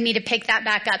wanted me to pick that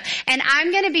back up. And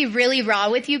I'm going to be really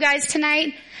raw with you guys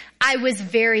tonight. I was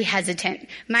very hesitant.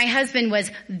 My husband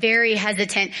was very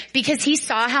hesitant because he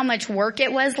saw how much work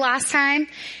it was last time.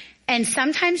 And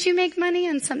sometimes you make money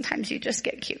and sometimes you just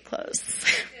get cute clothes.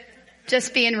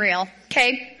 Just being real.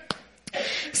 Okay.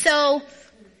 So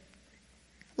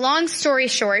long story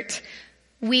short,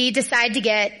 we decide to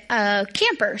get a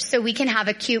camper so we can have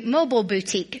a cute mobile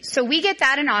boutique. So we get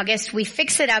that in August. We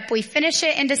fix it up. We finish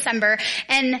it in December.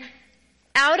 And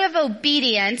out of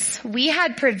obedience, we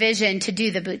had provision to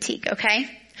do the boutique, okay?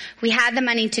 We had the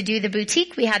money to do the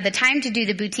boutique. We had the time to do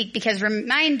the boutique because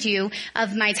remind you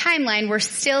of my timeline, we're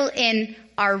still in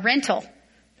our rental,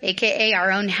 aka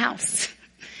our own house.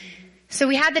 So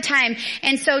we had the time.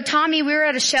 And so Tommy, we were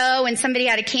at a show and somebody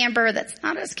had a camper that's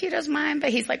not as cute as mine, but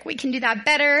he's like, we can do that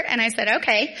better. And I said,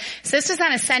 okay. So this was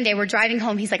on a Sunday. We're driving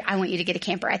home. He's like, I want you to get a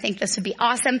camper. I think this would be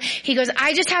awesome. He goes,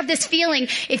 I just have this feeling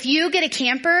if you get a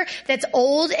camper that's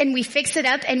old and we fix it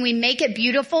up and we make it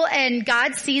beautiful and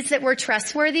God sees that we're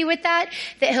trustworthy with that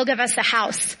he'll give us a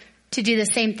house to do the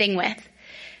same thing with.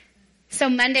 So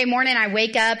Monday morning I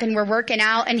wake up and we're working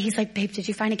out and he's like, babe, did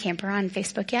you find a camper on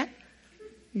Facebook yet?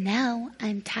 No,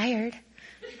 I'm tired.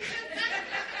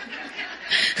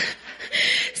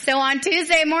 So on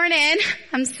Tuesday morning,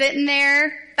 I'm sitting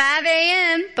there 5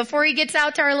 a.m. before he gets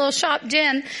out to our little shop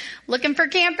gym looking for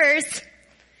campers.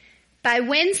 By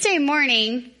Wednesday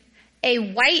morning, a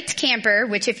white camper,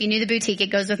 which if you knew the boutique, it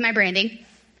goes with my branding,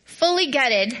 fully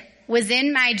gutted, was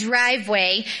in my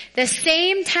driveway. The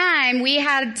same time we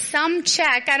had some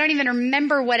check, I don't even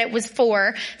remember what it was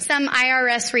for, some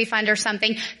IRS refund or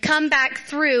something, come back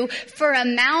through for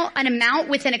an amount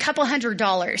within a couple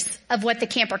 $100s of what the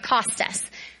camper cost us.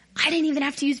 I didn't even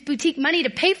have to use boutique money to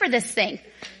pay for this thing.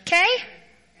 Okay?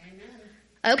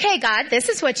 Okay, God, this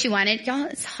is what you wanted. Y'all,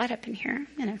 it's hot up in here. I'm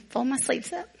going to fold my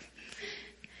sleeves up.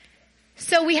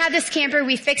 So we had this camper,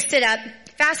 we fixed it up.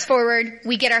 Fast forward,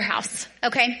 we get our house,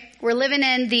 okay? We're living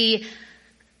in the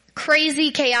crazy,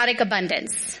 chaotic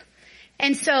abundance.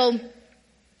 And so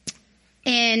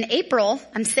in April,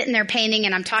 I'm sitting there painting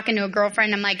and I'm talking to a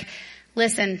girlfriend. I'm like,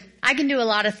 listen, I can do a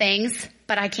lot of things,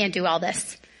 but I can't do all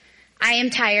this. I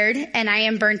am tired and I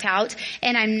am burnt out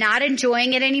and I'm not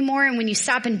enjoying it anymore. And when you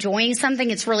stop enjoying something,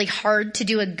 it's really hard to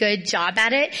do a good job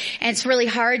at it. And it's really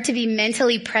hard to be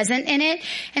mentally present in it.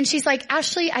 And she's like,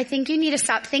 Ashley, I think you need to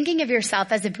stop thinking of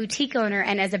yourself as a boutique owner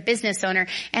and as a business owner.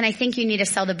 And I think you need to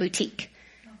sell the boutique.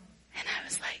 And I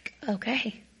was like,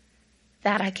 okay,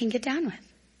 that I can get down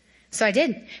with. So I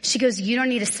did. She goes, you don't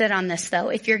need to sit on this though.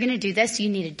 If you're going to do this, you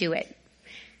need to do it.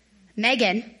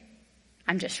 Megan,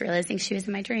 I'm just realizing she was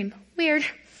in my dream.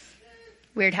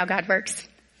 Weird how God works.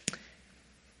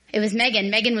 It was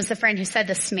Megan. Megan was the friend who said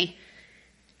this to me.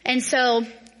 And so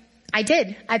I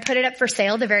did. I put it up for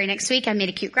sale the very next week. I made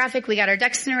a cute graphic. We got our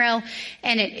ducks in a row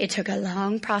and it took a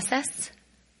long process,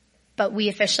 but we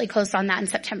officially closed on that in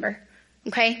September.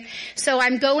 Okay. So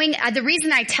the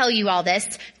reason I tell you all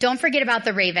this, don't forget about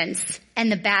the ravens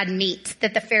and the bad meat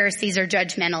that the Pharisees are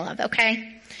judgmental of.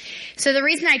 Okay. So the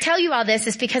reason I tell you all this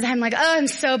is because I'm like, oh, I'm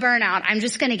so burnt out. I'm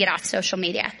just going to get off social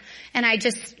media. And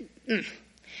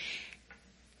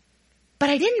but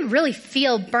I didn't really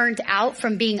feel burnt out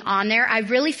from being on there. I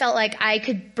really felt like I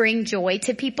could bring joy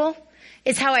to people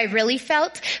is how I really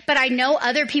felt. But I know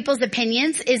other people's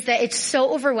opinions is that it's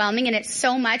so overwhelming and it's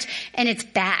so much and it's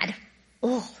bad.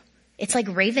 Oh, it's like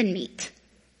raven meat.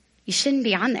 You shouldn't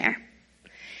be on there.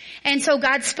 And so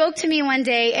God spoke to me one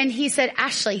day and he said,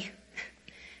 Ashley,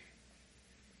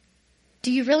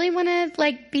 do you really want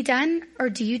to be done? Or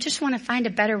do you just want to find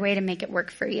a better way to make it work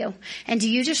for you? And do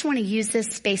you just want to use this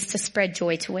space to spread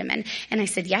joy to women? And I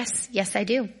said, yes, I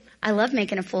do. I love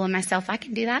making a fool of myself. I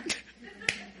can do that.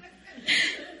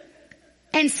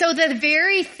 And so the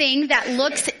very thing that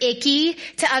looks icky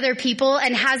to other people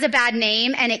and has a bad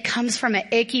name and it comes from an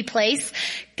icky place,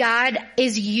 God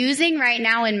is using right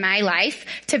now in my life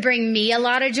to bring me a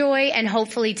lot of joy and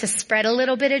hopefully to spread a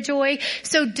little bit of joy.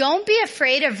 So don't be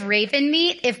afraid of raven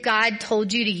meat if God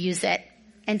told you to use it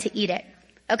and to eat it.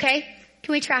 Okay?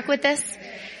 Can we track with this?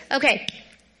 Okay.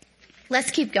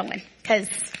 Let's keep going because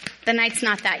the night's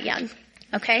not that young.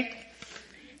 Okay?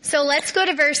 So let's go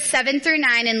to verse 7 through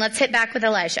 9 and let's hit back with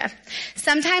Elijah.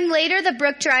 Sometime later the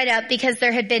brook dried up because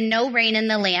there had been no rain in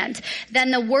the land. Then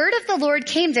the word of the Lord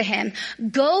came to him,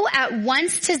 go at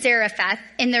once to Zarephath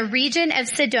in the region of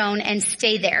Sidon and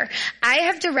stay there. I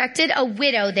have directed a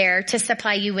widow there to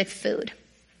supply you with food.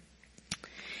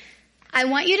 I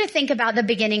want you to think about the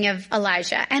beginning of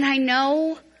Elijah. And I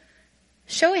know,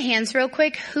 show of hands real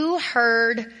quick, who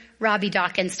heard Robbie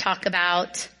Dawkins talk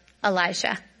about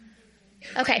Elijah?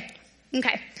 Okay.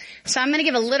 So I'm going to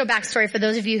give a little backstory for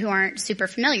those of you who aren't super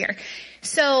familiar.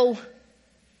 So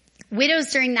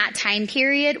widows during that time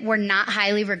period were not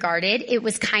highly regarded. It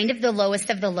was kind of the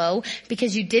lowest of the low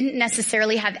because you didn't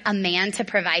necessarily have a man to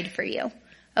provide for you.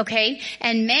 Okay.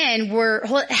 And men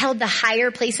held the higher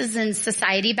places in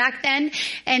society back then.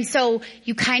 And so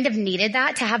you kind of needed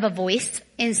that to have a voice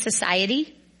in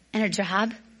society and a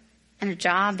job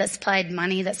that supplied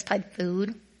money, that supplied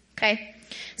food. Okay.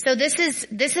 So this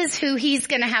is who he's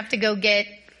going to have to go get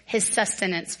his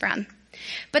sustenance from.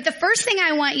 But the first thing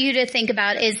I want you to think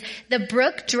about is the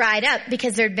brook dried up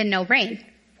because there had been no rain.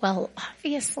 Well,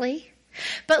 obviously.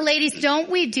 But ladies, don't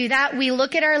we do that? We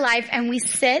look at our life and we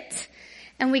sit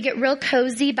and we get real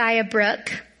cozy by a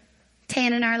brook,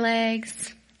 tanning our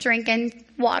legs, drinking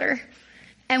water,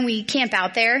 and we camp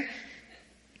out there.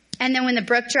 And then when the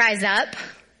brook dries up,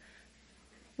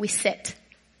 we sit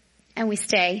and we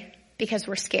stay because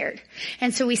we're scared.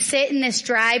 And so we sit in this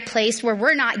dry place where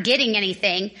we're not getting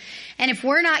anything. And if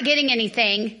we're not getting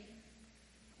anything,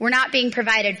 we're not being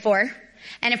provided for.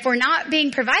 And if we're not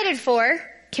being provided for,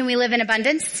 can we live in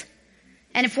abundance?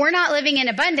 And if we're not living in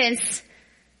abundance,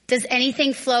 does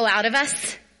anything flow out of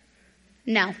us?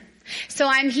 No. So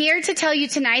I'm here to tell you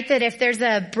tonight that if there's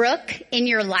a brook in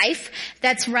your life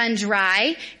that's run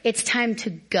dry, it's time to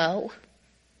go.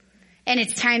 And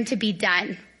it's time to be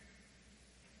done.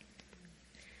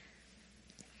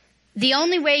 The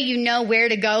only way you know where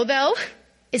to go, though,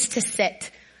 is to sit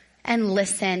and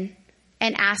listen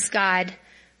and ask God,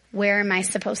 where am I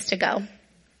supposed to go?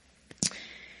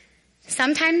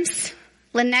 Sometimes,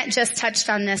 Lynette just touched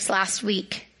on this last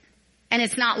week, and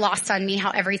it's not lost on me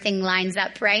how everything lines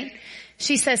up, right?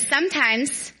 She says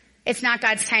sometimes it's not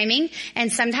God's timing,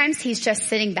 and sometimes he's just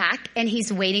sitting back and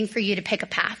he's waiting for you to pick a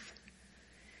path.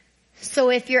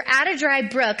 So if you're at a dry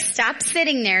brook, stop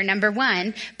sitting there, number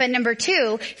one. But number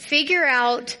two, figure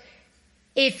out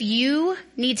if you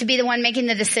need to be the one making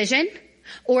the decision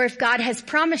or if God has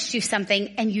promised you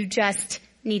something and you just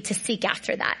need to seek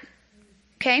after that.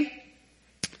 Okay?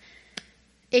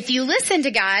 If you listen to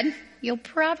God, you'll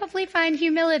probably find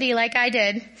humility like I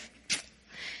did.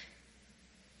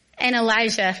 And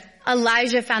Elijah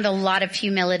found a lot of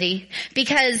humility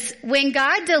because when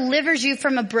God delivers you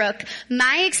from a brook,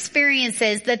 my experience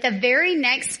is that the very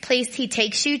next place he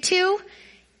takes you to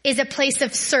is a place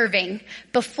of serving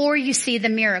before you see the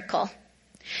miracle.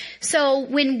 So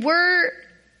when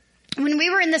we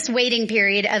were in this waiting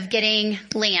period of getting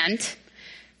land,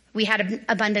 we had an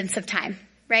abundance of time,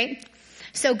 right?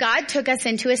 So God took us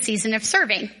into a season of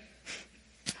serving,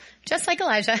 just like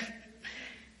Elijah.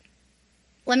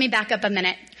 Let me back up a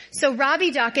minute. So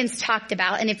Robbie Dawkins talked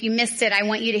about, and if you missed it, I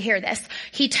want you to hear this.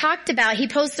 He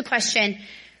posed the question,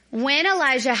 when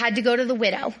Elijah had to go to the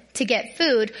widow to get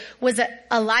food, was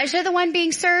Elijah the one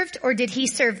being served or did he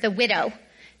serve the widow?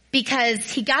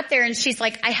 Because he got there and she's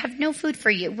like, I have no food for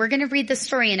you. We're going to read the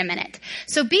story in a minute.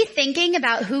 So be thinking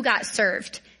about who got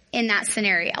served in that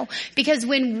scenario. Because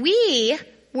when we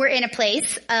were in a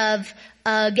place of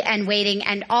and waiting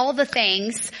and all the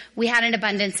things, we had an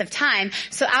abundance of time.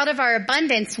 So out of our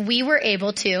abundance, we were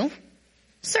able to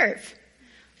serve.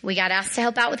 We got asked to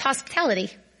help out with hospitality.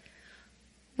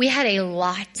 We had a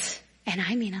lot, and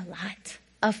I mean a lot,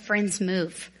 of friends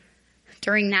move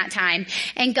during that time.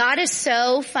 And God is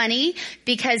so funny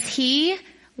because he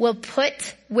will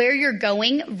put where you're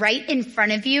going right in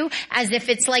front of you as if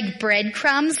it's like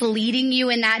breadcrumbs leading you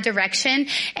in that direction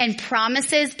and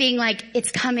promises being like,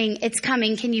 it's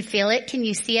coming. Can you feel it? Can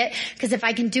you see it? Because if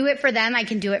I can do it for them, I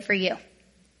can do it for you.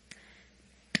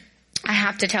 I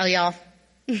have to tell y'all,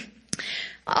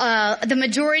 the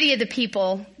majority of the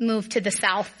people moved to the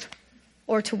south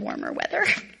or to warmer weather.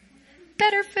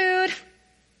 Better food.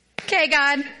 Okay,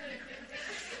 God.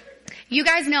 You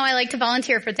guys know I like to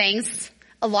volunteer for things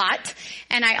a lot,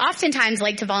 and I oftentimes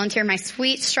like to volunteer my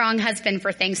sweet, strong husband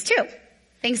for things too.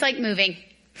 Things like moving,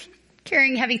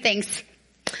 carrying heavy things.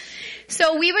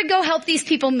 So we would go help these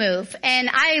people move, and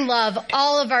I love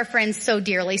all of our friends so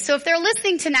dearly. So if they're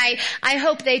listening tonight, I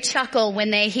hope they chuckle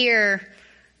when they hear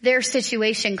their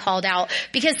situation called out.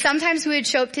 Because sometimes we would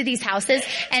show up to these houses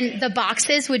and the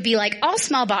boxes would be like all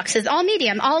small boxes, all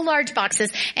medium, all large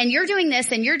boxes. And you're doing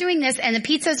this and you're doing this and the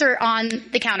pizzas are on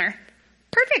the counter.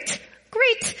 Perfect.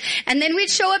 Great. And then we'd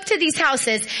show up to these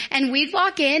houses and we'd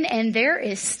walk in and there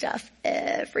is stuff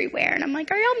everywhere. And I'm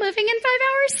like, are y'all moving in 5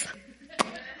 hours?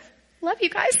 Love you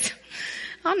guys.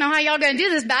 I don't know how y'all gonna do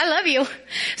this, but I love you.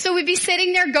 So we'd be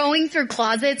sitting there going through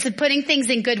closets and putting things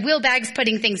in Goodwill bags,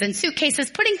 putting things in suitcases,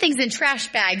 putting things in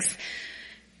trash bags.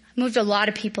 Moved a lot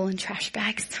of people in trash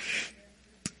bags.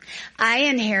 I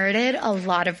inherited a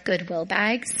lot of Goodwill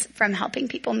bags from helping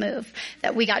people move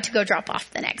that we got to go drop off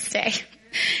the next day.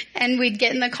 And we'd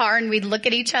get in the car and we'd look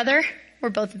at each other.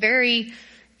 We're both very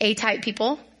A-type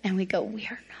people. And we'd go, we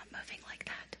are not moving like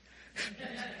that.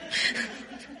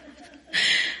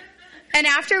 And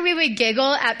after we would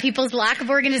giggle at people's lack of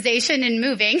organization and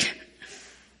moving,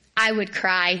 I would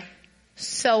cry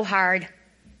so hard.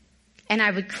 And I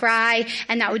would cry,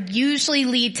 and that would usually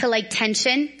lead to like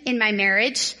tension in my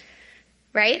marriage,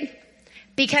 right?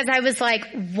 Because I was like,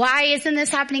 why isn't this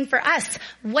happening for us?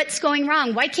 What's going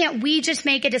wrong? Why can't we just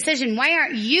make a decision? Why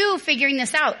aren't you figuring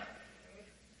this out?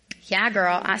 Yeah,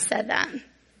 girl, I said that.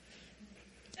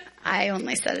 I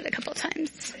only said it a couple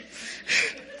times.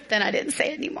 Then I didn't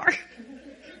say it anymore.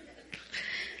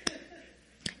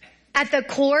 At the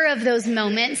core of those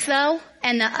moments though,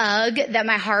 and the ugh that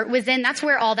my heart was in, that's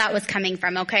where all that was coming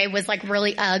from, okay? It was like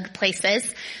really ugh places.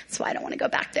 That's why I don't want to go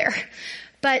back there.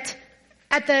 But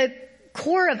at the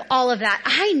core of all of that,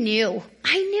 I knew,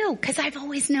 because I've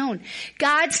always known,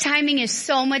 God's timing is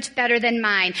so much better than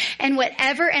mine. And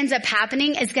whatever ends up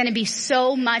happening is going to be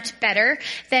so much better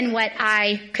than what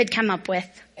I could come up with.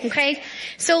 Okay?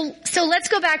 So let's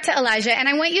go back to Elijah, and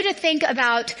I want you to think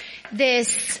about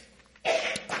this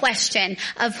question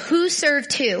of who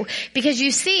served who, because you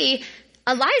see,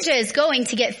 Elijah is going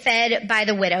to get fed by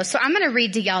the widow. So I'm going to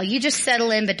read to y'all. You just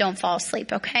settle in, but don't fall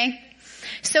asleep, okay?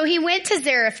 So he went to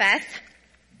Zarephath.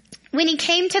 When he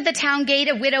came to the town gate,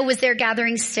 a widow was there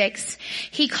gathering sticks.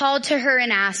 He called to her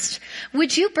and asked,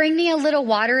 would you bring me a little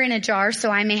water in a jar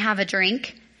so I may have a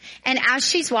drink? And as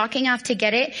she's walking off to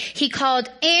get it, he called,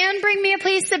 and bring me a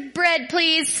piece of bread,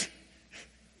 please.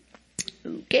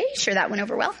 Okay, sure, that went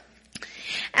over well.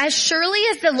 As surely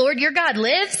as the Lord your God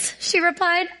lives, she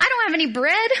replied, I don't have any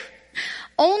bread.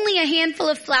 Only a handful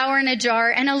of flour in a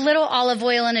jar and a little olive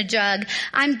oil in a jug.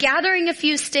 I'm gathering a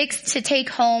few sticks to take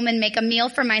home and make a meal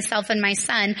for myself and my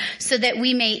son so that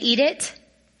we may eat it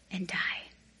and die.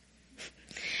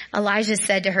 Elijah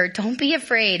said to her, don't be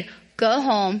afraid. Go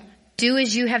home. Do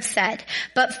as you have said.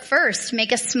 But first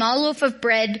make a small loaf of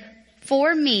bread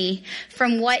for me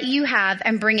from what you have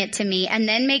and bring it to me, and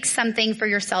then make something for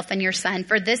yourself and your son.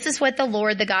 For this is what the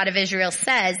Lord, the God of Israel,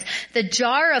 says. The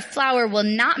jar of flour will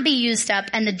not be used up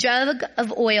and the jug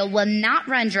of oil will not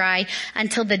run dry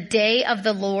until the day of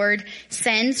the Lord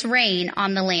sends rain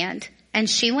on the land. And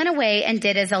she went away and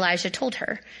did as Elijah told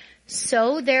her.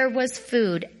 So there was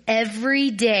food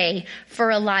every day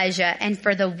for Elijah and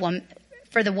for the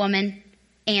woman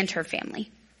and her family.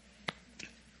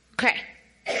 Okay.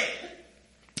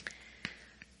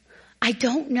 I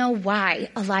don't know why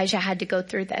Elijah had to go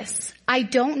through this. I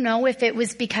don't know if it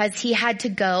was because he had to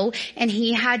go and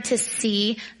he had to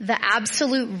see the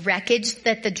absolute wreckage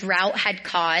that the drought had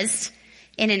caused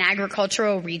in an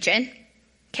agricultural region.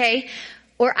 Okay?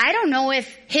 Or I don't know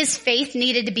if his faith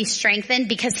needed to be strengthened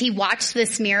because he watched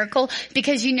this miracle.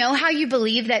 Because you know how you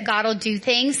believe that God will do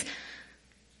things,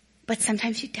 but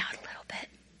sometimes you doubt a little bit.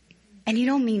 And you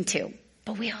don't mean to,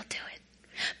 but we all do it.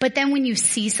 But then when you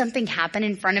see something happen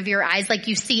in front of your eyes, like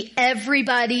you see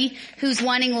everybody who's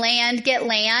wanting land get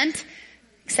land,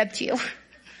 except you,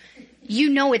 you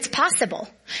know it's possible.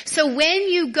 So when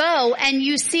you go and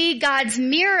you see God's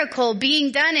miracle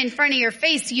being done in front of your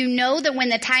face, you know that when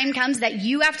the time comes that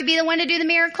you have to be the one to do the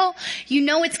miracle, you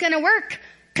know it's going to work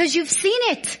because you've seen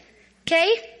it.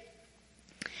 Okay?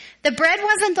 The bread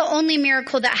wasn't the only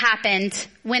miracle that happened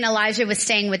when Elijah was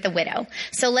staying with the widow.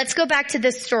 So let's go back to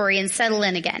this story and settle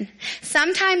in again.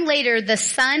 Sometime later, the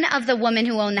son of the woman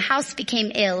who owned the house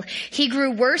became ill. He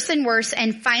grew worse and worse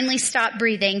and finally stopped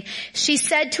breathing. She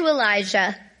said to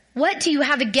Elijah, what do you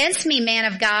have against me, man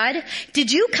of God?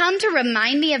 Did you come to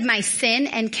remind me of my sin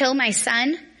and kill my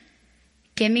son?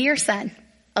 Give me your son,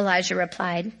 Elijah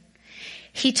replied.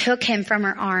 He took him from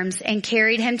her arms and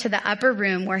carried him to the upper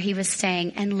room where he was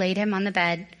staying and laid him on the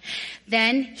bed.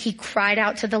 Then he cried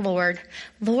out to the Lord,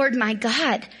 Lord, my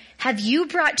God, have you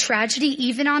brought tragedy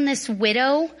even on this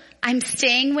widow I'm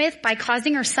staying with by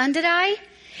causing her son to die?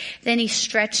 Then he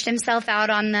stretched himself out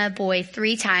on the boy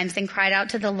 3 times and cried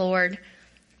out to the Lord,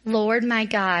 Lord my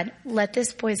God, let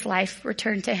this boy's life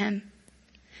return to him.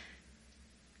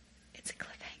 It's a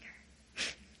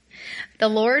cliffhanger. The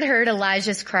Lord heard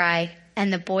Elijah's cry,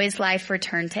 and the boy's life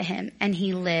returned to him, and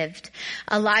he lived.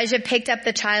 Elijah picked up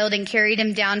the child and carried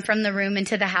him down from the room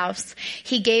into the house.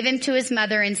 He gave him to his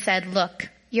mother and said, "Look,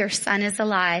 your son is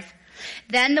alive."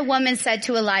 Then the woman said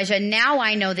to Elijah, "Now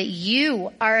I know that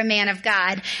you are a man of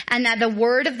God, and that the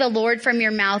word of the Lord from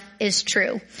your mouth is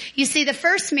true." You see, the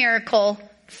first miracle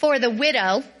for the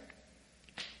widow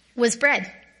was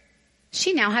bread.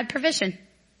 She now had provision.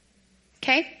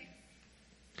 Okay?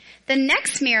 The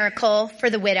next miracle for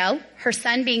the widow, her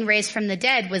son being raised from the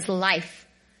dead, was life.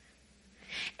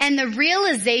 And the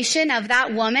realization of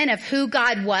that woman of who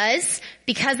God was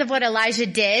because of what Elijah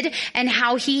did and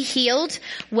how he healed,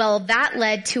 well, that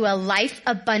led to a life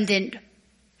abundant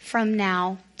from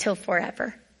now till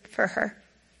forever for her.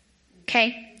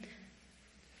 Okay?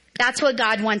 That's what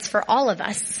God wants for all of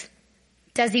us.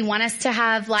 Does he want us to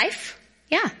have life?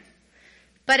 Yeah.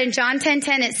 But in John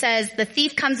 10:10 it says, "The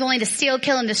thief comes only to steal,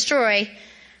 kill, and destroy.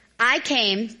 I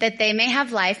came that they may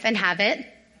have life and have it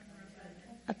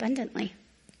abundantly."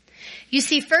 You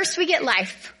see, first we get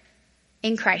life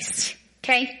in Christ.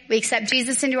 Okay? We accept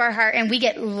Jesus into our heart and we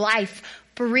get life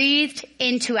breathed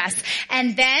into us.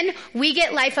 And then we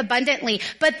get life abundantly.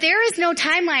 But there is no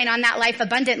timeline on that life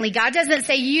abundantly. God doesn't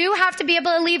say you have to be a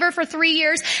believer for 3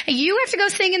 years and you have to go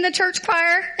sing in the church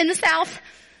choir in the South.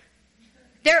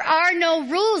 There are no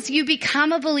rules. You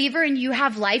become a believer and you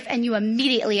have life and you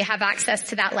immediately have access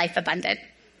to that life abundant.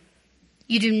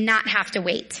 You do not have to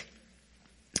wait.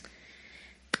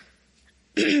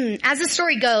 As the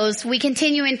story goes, we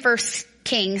continue in 1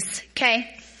 Kings,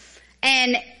 okay?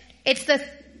 And it's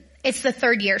the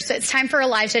third year, so it's time for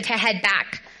Elijah to head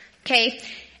back, okay?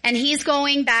 And he's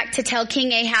going back to tell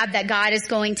King Ahab that God is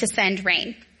going to send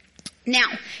rain. Now,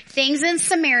 things in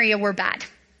Samaria were bad.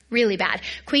 Really bad.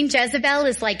 Queen Jezebel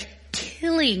is like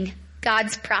killing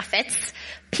God's prophets.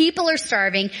 People are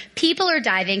starving. People are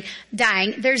dying.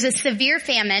 There's a severe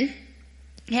famine.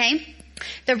 Okay?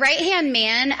 The right-hand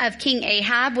man of King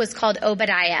Ahab was called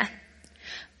Obadiah.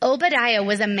 Obadiah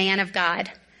was a man of God.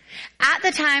 At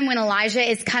the time when Elijah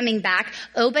is coming back,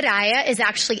 Obadiah is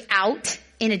actually out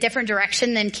in a different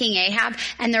direction than King Ahab,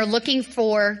 and they're looking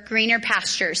for greener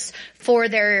pastures for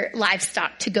their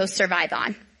livestock to go survive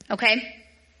on. Okay?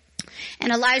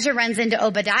 And Elijah runs into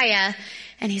Obadiah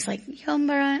and he's like, yo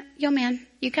man,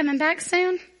 you coming back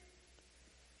soon?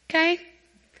 Okay.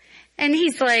 And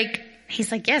he's like,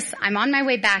 yes, I'm on my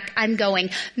way back. I'm going.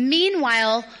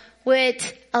 Meanwhile,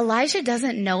 what Elijah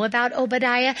doesn't know about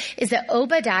Obadiah is that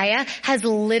Obadiah has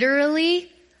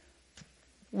literally,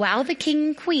 while the king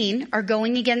and queen are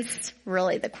going against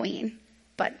really the queen,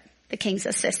 but the king's a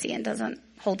sissy and doesn't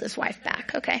hold his wife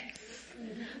back. Okay.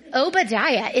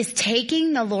 Obadiah is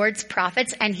taking the Lord's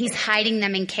prophets and he's hiding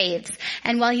them in caves.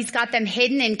 And while he's got them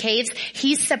hidden in caves,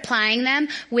 he's supplying them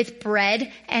with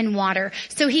bread and water.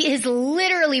 So he is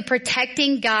literally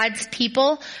protecting God's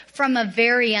people from a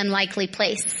very unlikely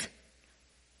place.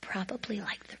 Probably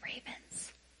like the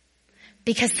ravens.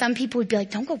 Because some people would be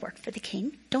like, don't go work for the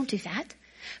king. Don't do that.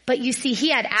 But you see, he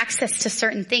had access to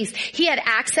certain things. He had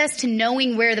access to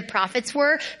knowing where the prophets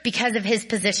were because of his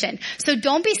position. So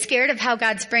don't be scared of how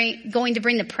God's going to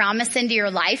bring the promise into your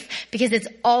life, because it's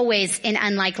always in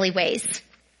unlikely ways.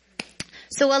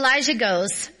 So Elijah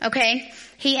goes, okay?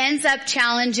 He ends up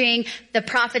challenging the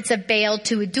prophets of Baal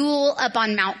to a duel up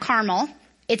on Mount Carmel.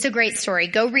 It's a great story.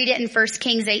 Go read it in 1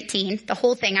 Kings 18, the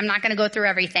whole thing. I'm not going to go through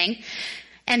everything.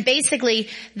 And basically,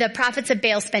 the prophets of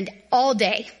Baal spend all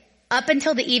day up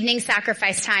until the evening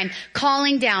sacrifice time,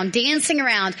 calling down, dancing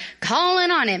around,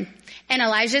 calling on him. And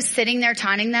Elijah's sitting there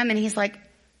taunting them, and he's like,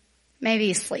 maybe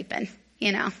he's sleeping,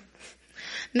 you know.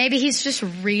 Maybe he's just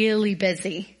really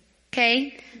busy,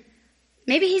 okay?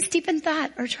 Maybe he's deep in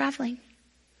thought or traveling.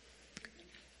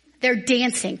 They're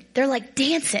dancing. They're like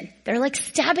dancing. They're like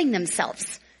stabbing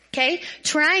themselves. Okay?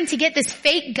 Trying to get this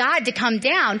fake God to come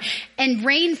down and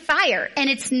rain fire. And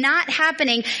it's not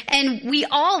happening. And we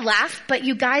all laugh, but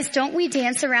you guys, don't we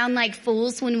dance around like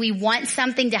fools when we want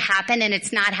something to happen and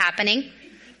it's not happening?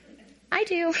 I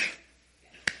do.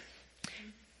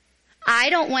 I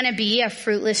don't want to be a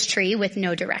fruitless tree with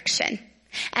no direction.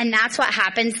 And that's what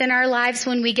happens in our lives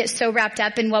when we get so wrapped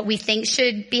up in what we think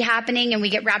should be happening, and we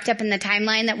get wrapped up in the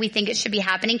timeline that we think it should be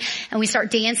happening, and we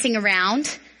start dancing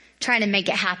around trying to make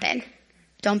it happen.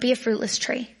 Don't be a fruitless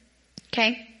tree.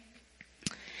 Okay?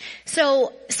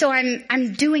 So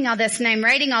I'm doing all this and I'm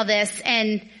writing all this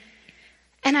and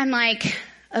I'm like,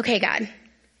 okay, God,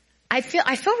 I feel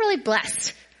really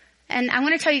blessed. And I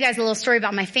want to tell you guys a little story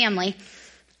about my family.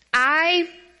 I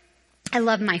I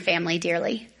love my family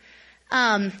dearly.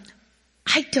 I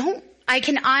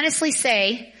can honestly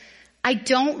say, I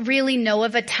don't really know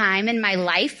of a time in my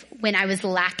life when I was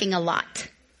lacking a lot.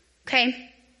 Okay?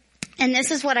 And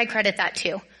this is what I credit that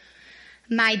to.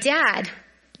 My dad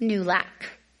knew lack.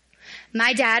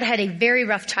 My dad had a very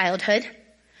rough childhood.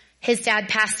 His dad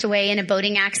passed away in a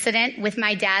boating accident with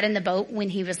my dad in the boat when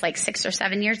he was like 6 or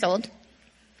 7 years old.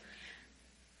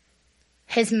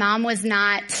 His mom was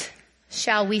not,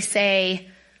 shall we say,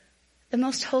 the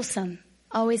most wholesome,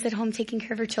 always at home taking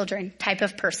care of her children type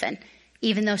of person,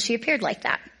 even though she appeared like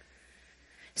that.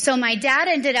 So my dad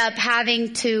ended up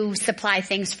having to supply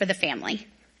things for the family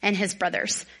and his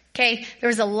brothers. Okay, there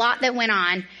was a lot that went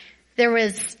on. There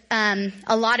was a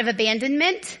lot of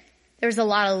abandonment. There was a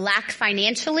lot of lack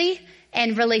financially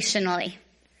and relationally,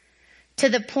 to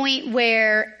the point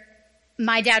where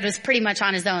my dad was pretty much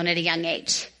on his own at a young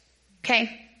age.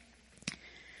 Okay?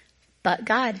 But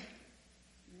God,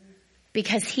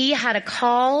 because he had a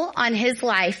call on his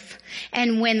life,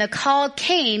 and when the call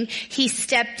came, he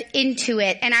stepped into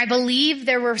it. And I believe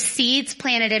there were seeds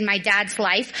planted in my dad's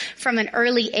life from an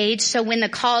early age, so when the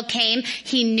call came,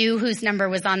 he knew whose number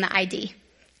was on the ID,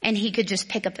 and he could just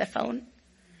pick up the phone.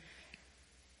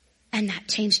 And that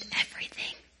changed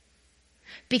everything.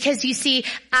 Because you see,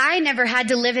 I never had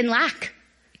to live in lack.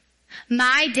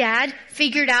 My dad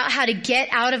figured out how to get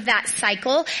out of that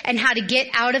cycle and how to get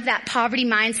out of that poverty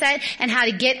mindset and how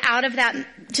to get out of that,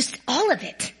 just all of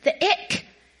it, the ick.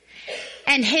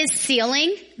 And his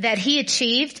ceiling that he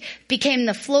achieved became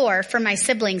the floor for my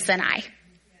siblings and I.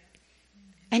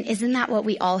 And isn't that what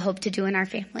we all hope to do in our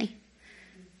family?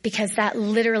 Because that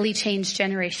literally changed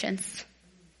generations.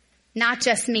 Not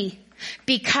just me.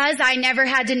 Because I never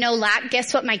had to know lack,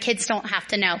 guess what my kids don't have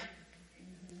to know?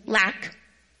 Lack.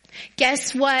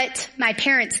 Guess what my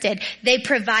parents did? They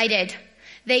provided.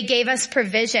 They gave us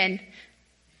provision.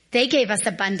 They gave us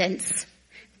abundance.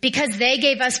 Because they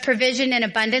gave us provision and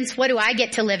abundance, what do I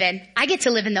get to live in? I get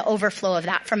to live in the overflow of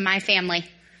that from my family.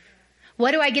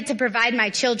 What do I get to provide my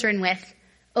children with?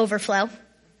 Overflow.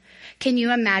 Can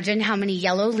you imagine how many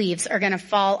yellow leaves are going to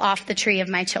fall off the tree of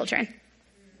my children?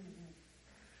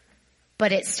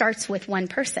 But it starts with one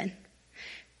person.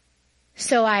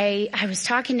 So I was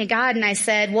talking to God and I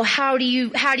said, well, how do you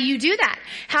do that?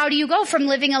 How do you go from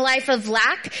living a life of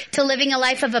lack to living a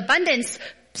life of abundance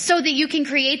so that you can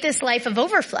create this life of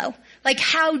overflow? Like,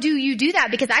 how do you do that?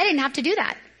 Because I didn't have to do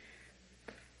that.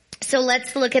 So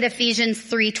let's look at Ephesians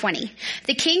 3:20.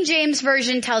 The King James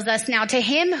Version tells us, now to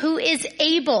him who is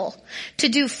able to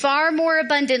do far more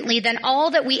abundantly than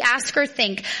all that we ask or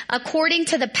think, according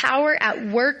to the power at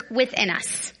work within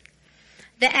us.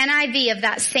 The NIV of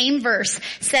that same verse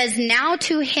says, now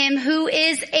to him who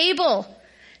is able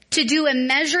to do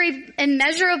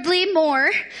immeasurably more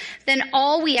than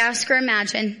all we ask or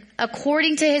imagine,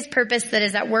 according to his purpose that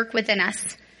is at work within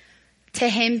us. To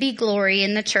him be glory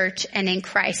in the church and in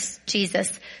Christ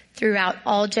Jesus throughout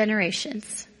all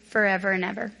generations, forever and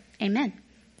ever. Amen.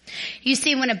 You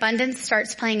see, when abundance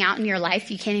starts playing out in your life,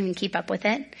 you can't even keep up with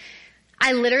it.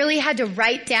 I literally had to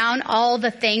write down all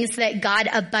the things that God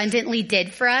abundantly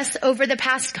did for us over the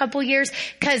past couple years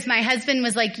because my husband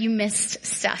was like, you missed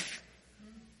stuff.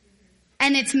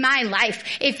 And it's my life.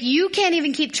 If you can't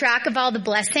even keep track of all the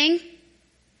blessing,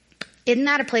 isn't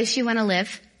that a place you want to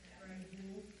live?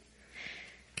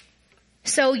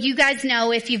 So you guys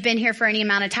know, if you've been here for any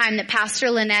amount of time, that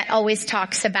Pastor Lynette always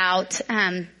talks about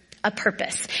a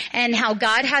purpose and how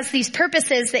God has these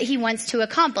purposes that he wants to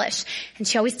accomplish. And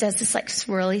she always does this like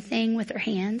swirly thing with her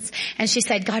hands. And she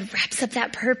said, God wraps up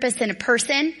that purpose in a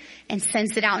person and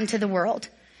sends it out into the world.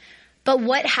 But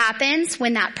what happens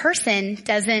when that person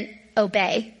doesn't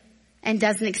obey and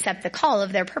doesn't accept the call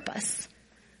of their purpose?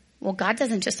 Well, God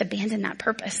doesn't just abandon that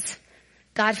purpose.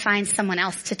 God finds someone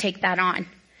else to take that on.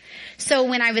 So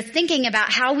when I was thinking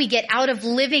about how we get out of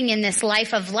living in this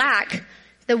life of lack,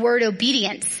 the word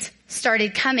obedience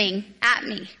started coming at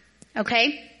me,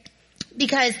 okay?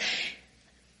 Because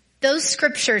those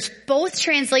scriptures, both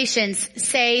translations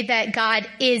say that God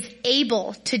is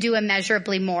able to do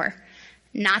immeasurably more.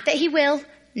 Not that he will,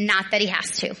 not that he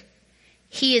has to.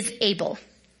 He is able,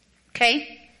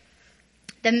 okay?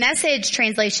 The Message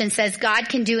translation says God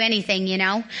can do anything,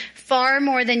 far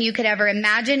more than you could ever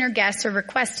imagine or guess or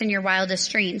request in your wildest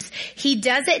dreams. He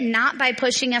does it not by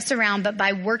pushing us around, but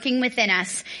by working within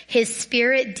us, his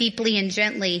spirit deeply and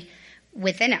gently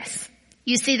within us.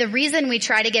 You see, the reason we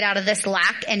try to get out of this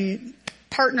lack and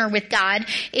partner with God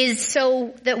is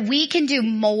so that we can do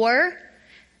more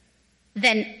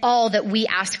than all that we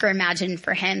ask or imagine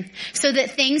for him. So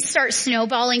that things start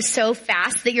snowballing so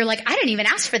fast that you're like, I didn't even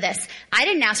ask for this. I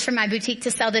didn't ask for my boutique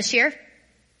to sell this year.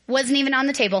 Wasn't even on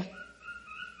the table.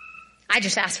 I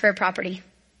just asked for a property.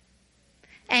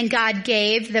 And God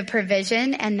gave the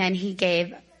provision, and then he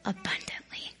gave abundantly.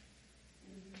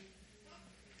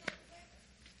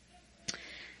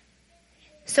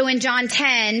 So in John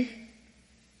 10,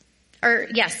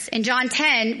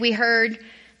 we heard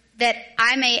that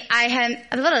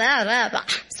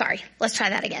let's try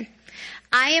that again.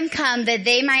 I am come that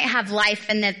they might have life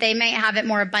and that they may have it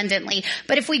more abundantly.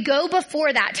 But if we go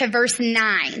before that to verse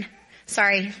 9,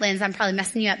 sorry, Linz, I'm probably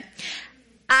messing you up.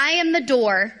 I am the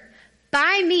door.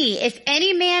 By me, if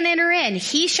any man enter in,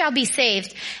 he shall be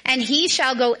saved, and he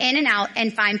shall go in and out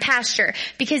and find pasture.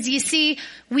 Because you see,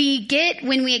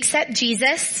 when we accept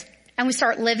Jesus and we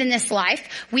start living this life,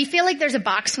 we feel like there's a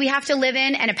box we have to live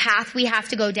in and a path we have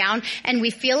to go down, and we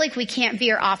feel like we can't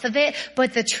veer off of it.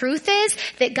 But the truth is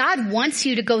that God wants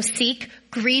you to go seek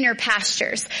greener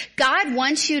pastures. God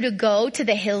wants you to go to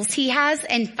the hills he has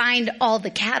and find all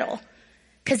the cattle.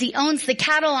 Because he owns the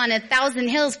cattle on 1,000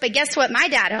 hills, but guess what my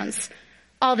dad owns?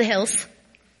 All the hills.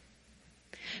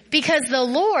 Because the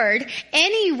Lord,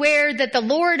 anywhere that the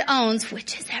Lord owns,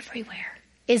 which is everywhere,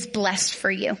 is blessed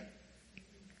for you.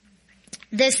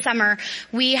 This summer,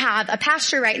 we have a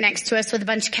pasture right next to us with a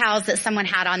bunch of cows that someone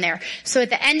had on there. So at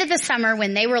the end of the summer,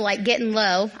 when they were like getting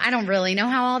low, I don't really know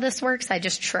how all this works. I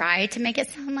just try to make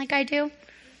it sound like I do.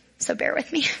 So bear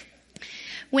with me.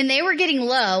 When they were getting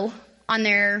low on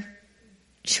their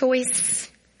choice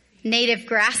native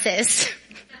grasses,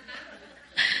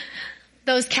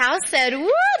 those cows said,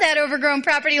 woo, that overgrown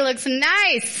property looks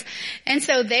nice. And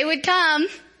so they would come,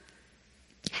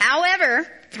 however,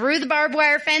 through the barbed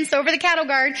wire fence, over the cattle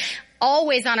guard,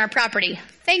 always on our property.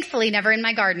 Thankfully, never in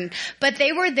my garden. But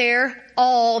they were there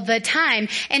all the time.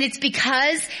 And it's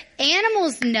because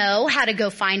animals know how to go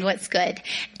find what's good.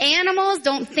 Animals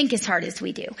don't think as hard as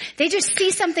we do. They just see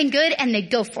something good and they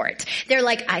go for it. They're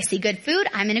like, I see good food,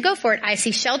 I'm going to go for it. I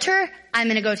see shelter, I'm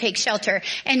going to go take shelter.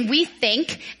 And we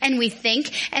think and we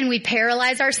think and we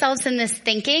paralyze ourselves in this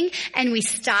thinking, and we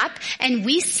stop and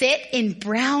we sit in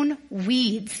brown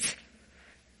weeds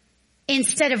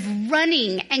instead of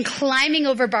running and climbing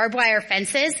over barbed wire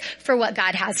fences for what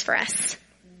God has for us.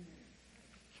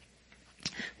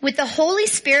 With the Holy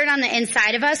Spirit on the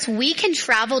inside of us, we can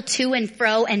travel to and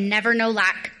fro and never know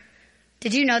lack.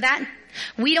 Did you know that?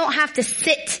 We don't have to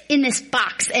sit in this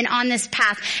box and on this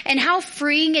path. And how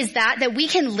freeing is that we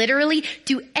can literally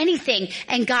do anything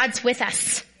and God's with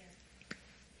us.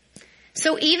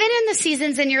 So even in the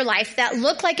seasons in your life that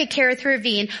look like a Kerith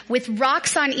ravine with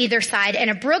rocks on either side and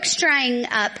a brook drying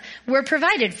up, we're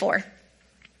provided for.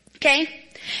 Okay?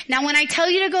 Now when I tell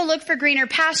you to go look for greener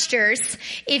pastures,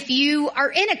 if you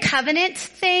are in a covenant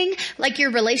thing, like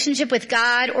your relationship with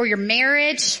God or your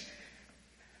marriage,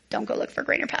 don't go look for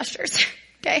greener pastures.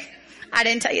 Okay? I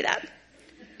didn't tell you that.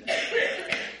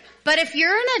 But if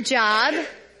you're in a job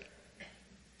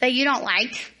that you don't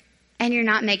like and you're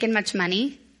not making much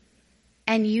money,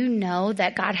 and you know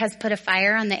that God has put a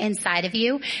fire on the inside of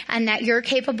you and that you're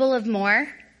capable of more,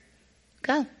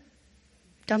 go.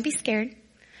 Don't be scared,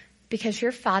 because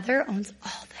your Father owns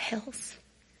all the hills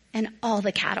and all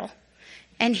the cattle,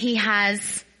 and he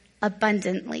has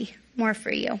abundantly more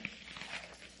for you.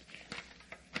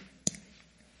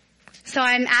 So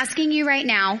I'm asking you right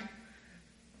now,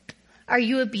 are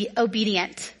you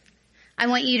obedient? I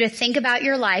want you to think about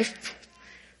your life.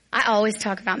 I always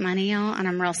talk about money, y'all, and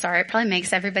I'm real sorry. It probably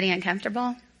makes everybody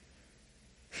uncomfortable.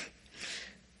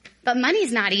 But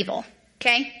money's not evil,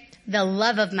 okay? The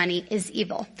love of money is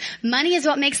evil. Money is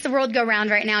what makes the world go round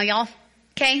right now, y'all.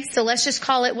 Okay? So let's just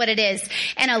call it what it is.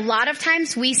 And a lot of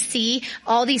times we see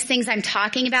all these things I'm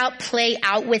talking about play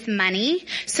out with money.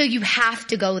 So you have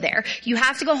to go there. You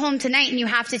have to go home tonight and you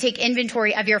have to take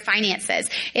inventory of your finances.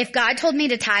 If God told me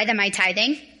to tithe, am I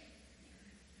tithing?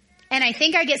 And I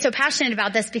think I get so passionate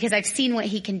about this because I've seen what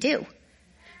he can do.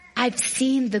 I've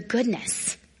seen the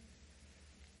goodness.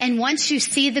 And once you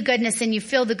see the goodness and you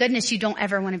feel the goodness, you don't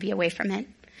ever want to be away from it.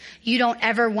 You don't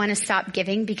ever want to stop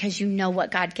giving because you know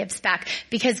what God gives back.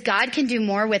 Because God can do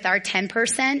more with our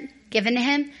 10% given to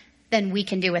him than we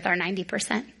can do with our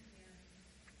 90%.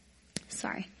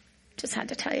 Sorry. Just had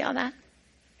to tell you all that.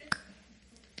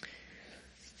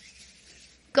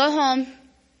 Go home.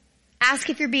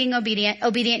 Ask if you're being obedient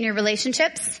in your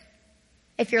relationships.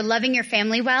 If you're loving your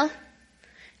family well.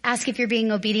 Ask if you're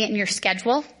being obedient in your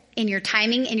schedule, in your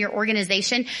timing, in your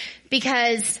organization.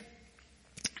 Because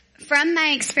from my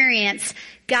experience,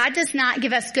 God does not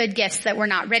give us good gifts that we're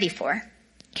not ready for.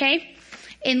 Okay?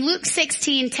 In Luke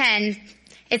 16:10,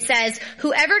 it says,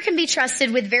 whoever can be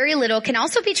trusted with very little can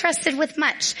also be trusted with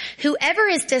much. Whoever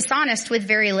is dishonest with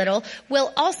very little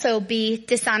will also be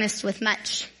dishonest with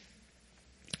much.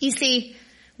 You see,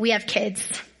 we have kids.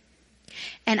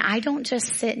 And I don't just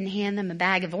sit and hand them a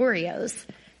bag of Oreos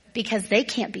because they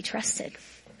can't be trusted.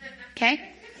 Okay?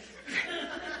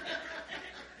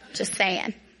 Just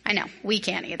saying. I know, we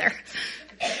can't either.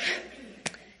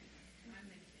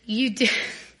 You do.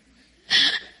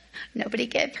 Nobody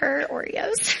give her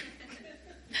Oreos.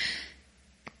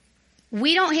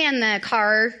 We don't hand the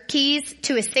car keys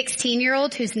to a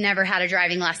 16-year-old who's never had a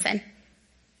driving lesson.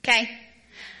 Okay?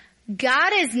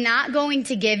 God is not going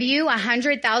to give you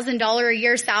 $100,000 a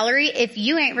year salary if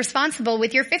you ain't responsible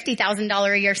with your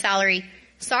 $50,000 a year salary.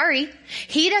 Sorry.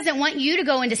 He doesn't want you to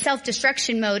go into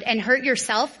self-destruction mode and hurt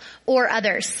yourself or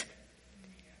others.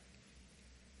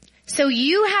 So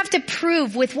you have to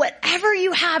prove with whatever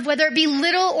you have, whether it be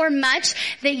little or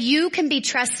much, that you can be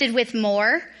trusted with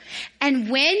more. And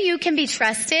when you can be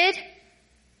trusted,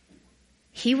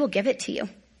 He will give it to you.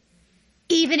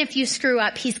 Even if you screw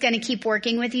up, He's going to keep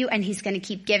working with you, and He's going to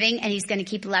keep giving, and He's going to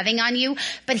keep loving on you.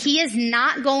 But He is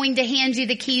not going to hand you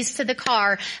the keys to the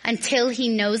car until He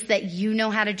knows that you know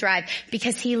how to drive,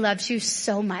 because He loves you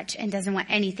so much and doesn't want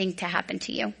anything to happen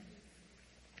to you.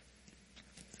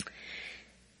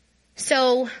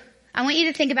 So I want you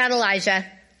to think about Elijah.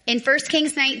 In 1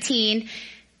 Kings 19, it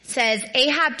says,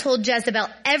 Ahab told Jezebel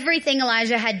everything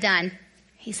Elijah had done.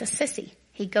 He's a sissy.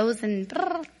 He goes and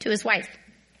to his wife.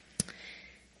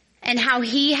 And how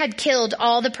he had killed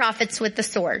all the prophets with the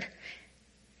sword.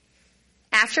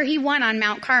 After he won on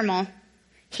Mount Carmel,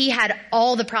 he had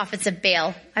all the prophets of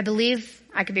Baal. I believe,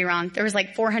 I could be wrong, there was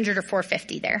like 400 or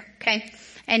 450 there, okay?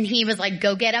 And he was like,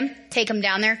 go get them, take them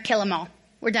down there, kill them all.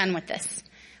 We're done with this.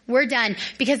 We're done.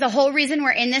 Because the whole reason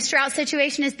we're in this drought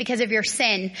situation is because of your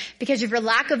sin, because of your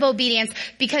lack of obedience,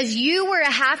 because you were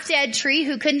a half-dead tree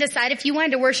who couldn't decide if you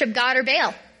wanted to worship God or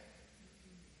Baal.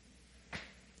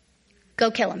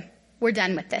 Go kill him. We're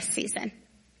done with this season.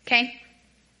 Okay?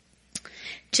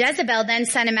 Jezebel then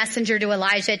sent a messenger to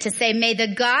Elijah to say, may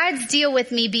the gods deal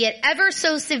with me, be it ever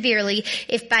so severely,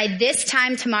 if by this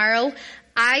time tomorrow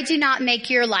I do not make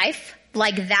your life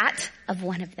like that of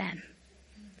one of them.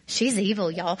 She's evil,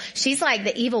 y'all. She's like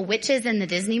the evil witches in the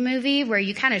Disney movie where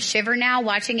you kind of shiver now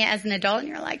watching it as an adult and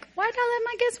you're like, why did I let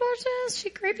my kids watch this?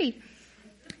 She's creepy.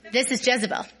 This is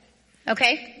Jezebel.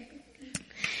 Okay?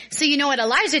 So you know what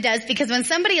Elijah does, because when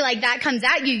somebody like that comes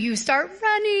at you, you start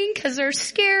running because they're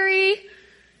scary.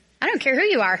 I don't care who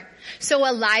you are. So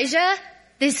Elijah,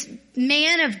 this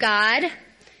man of God,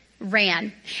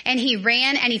 ran. And he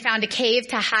ran and he found a cave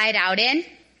to hide out in.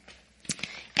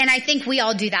 And I think we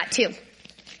all do that too.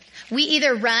 We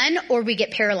either run or we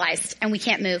get paralyzed and we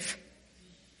can't move.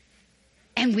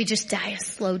 And we just die a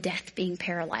slow death being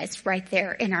paralyzed right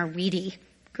there in our weedy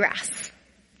grass,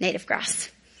 native grass.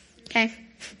 Okay?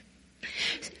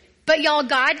 But y'all,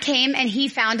 God came and He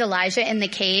found Elijah in the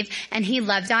cave and He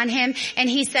loved on him. And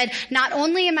He said, not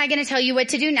only am I going to tell you what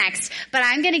to do next, but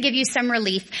I'm going to give you some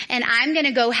relief. And I'm going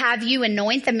to go have you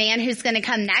anoint the man who's going to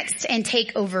come next and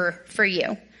take over for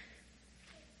you.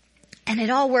 And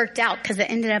it all worked out because it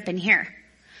ended up in here.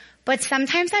 But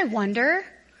sometimes I wonder,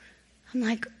 I'm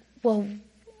like, well,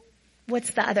 what's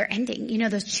the other ending? You know,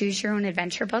 those choose your own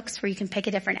adventure books where you can pick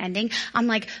a different ending. I'm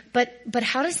like, but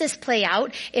how does this play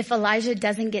out if Elijah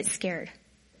doesn't get scared?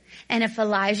 And if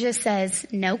Elijah says,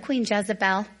 no, Queen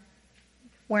Jezebel,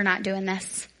 we're not doing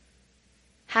this.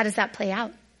 How does that play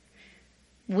out?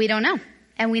 We don't know.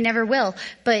 And we never will.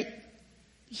 But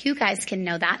you guys can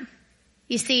know that.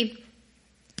 You see,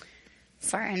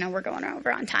 sorry, I know we're going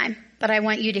over on time, but I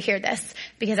want you to hear this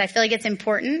because I feel like it's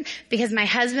important, because my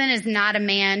husband is not a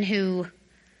man who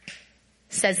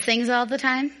says things all the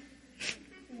time.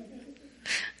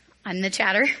 I'm the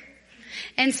chatter.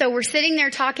 And so we're sitting there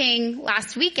talking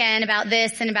last weekend about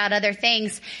this and about other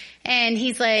things. And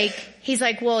he's like,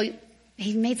 well,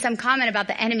 he made some comment about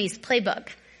the enemy's playbook.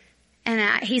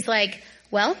 And he's like,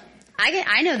 well,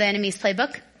 I know the enemy's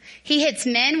playbook. He hits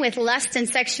men with lust and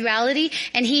sexuality,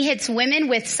 and he hits women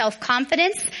with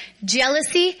self-confidence,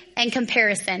 jealousy, and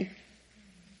comparison.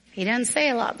 He doesn't say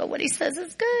a lot, but what he says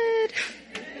is good.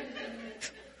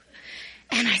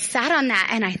 And I sat on that,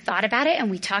 and I thought about it, and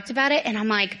we talked about it, and I'm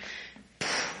like,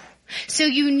 so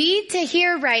you need to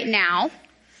hear right now,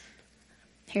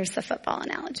 here's the football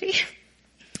analogy.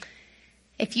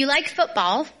 If you like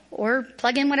football, or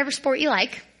plug in whatever sport you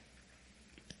like,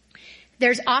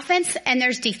 there's offense and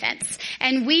there's defense.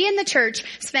 And we in the church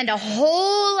spend a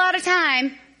whole lot of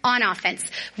time on offense.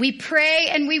 We pray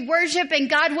and we worship, and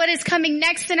God, what is coming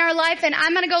next in our life? And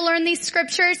I'm going to go learn these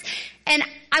scriptures, and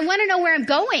I want to know where I'm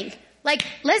going. Like,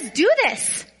 let's do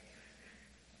this.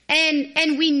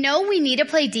 And we know we need to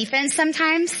play defense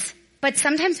sometimes, but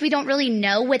sometimes we don't really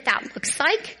know what that looks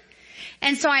like.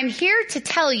 And so I'm here to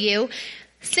tell you,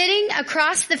 sitting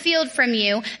across the field from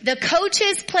you, the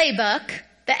coach's playbook,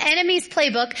 the enemy's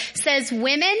playbook says,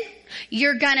 women,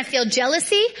 you're gonna feel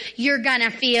jealousy, you're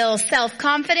gonna feel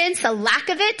self-confidence, a lack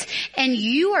of it, and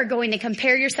you are going to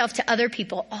compare yourself to other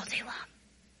people all day long.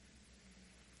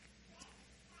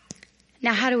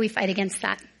 Now, how do we fight against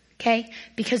that? Okay?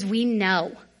 Because we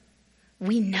know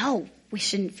we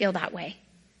shouldn't feel that way.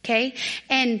 Okay?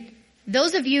 And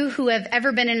those of you who have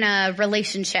ever been in a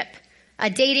relationship,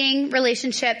 a dating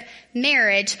relationship,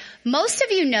 marriage, most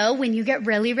of you know when you get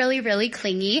really, really, really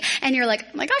clingy and you're like,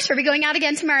 oh my gosh, are we going out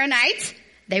again tomorrow night?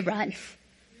 They run.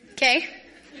 Okay?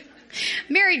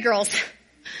 Married girls.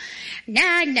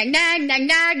 Nag, nag, nag, nag,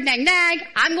 nag, nag, nag.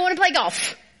 I'm going to play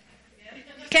golf.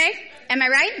 Okay? Am I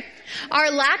right?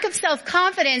 Our lack of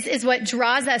self-confidence is what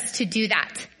draws us to do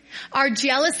that. Our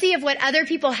jealousy of what other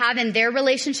people have in their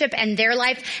relationship and their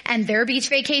life and their beach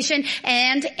vacation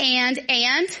and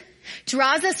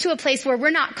draws us to a place where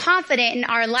we're not confident in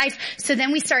our life. So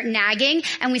then we start nagging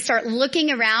and we start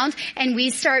looking around and we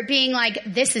start being like,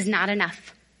 this is not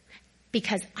enough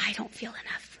because I don't feel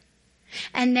enough.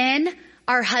 And then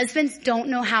our husbands don't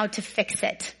know how to fix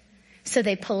it. So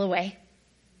they pull away.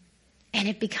 And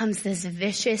it becomes this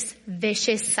vicious,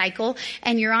 vicious cycle.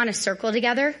 And you're on a circle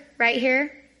together right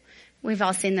here. We've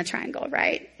all seen the triangle,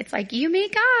 right? It's like you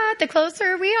meet God. The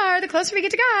closer we are, the closer we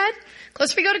get to God.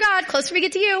 Closer we go to God, closer we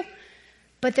get to you.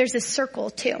 But there's a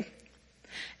circle too.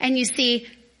 And you see,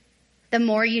 the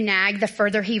more you nag, the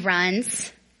further he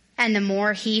runs. And the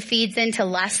more he feeds into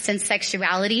lust and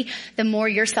sexuality, the more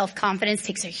your self-confidence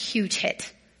takes a huge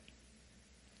hit.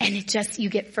 And you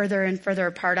get further and further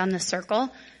apart on the circle.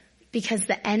 Because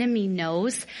the enemy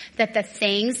knows that the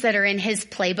things that are in his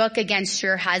playbook against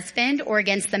your husband or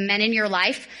against the men in your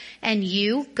life and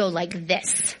you go like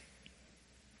this.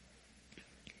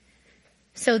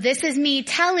 So this is me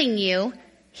telling you,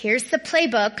 here's the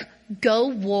playbook. Go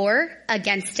war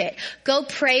against it. Go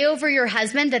pray over your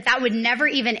husband that would never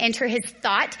even enter his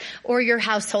thought or your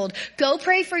household. Go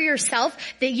pray for yourself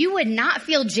that you would not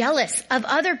feel jealous of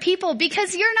other people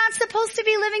because you're not supposed to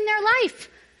be living their life.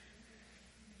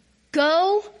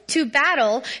 Go to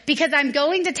battle because I'm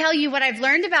going to tell you what I've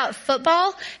learned about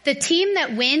football. The team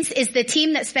that wins is the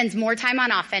team that spends more time on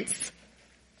offense.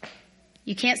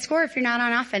 You can't score if you're not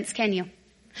on offense, can you?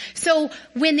 So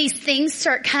when these things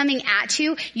start coming at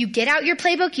you, you get out your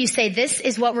playbook, you say, this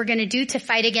is what we're going to do to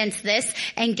fight against this.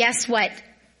 And guess what?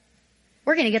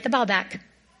 We're going to get the ball back.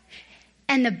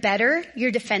 And the better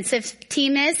your defensive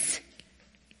team is,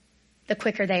 the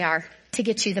quicker they are to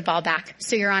get you the ball back.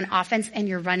 So you're on offense and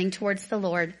you're running towards the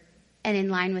Lord and in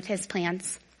line with his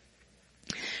plans.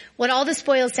 What all this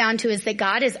boils down to is that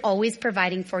God is always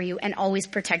providing for you and always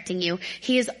protecting you.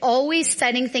 He is always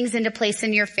setting things into place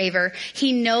in your favor.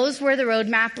 He knows where the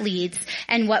roadmap leads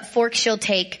and what forks you'll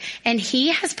take. And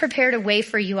he has prepared a way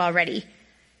for you already.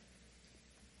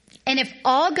 And if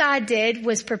all God did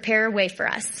was prepare a way for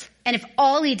us, and if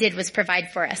all he did was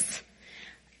provide for us,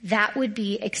 that would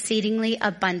be exceedingly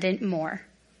abundant more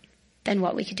than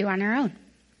what we could do on our own.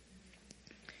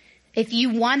 If you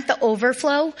want the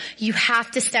overflow, you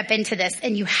have to step into this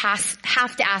and you have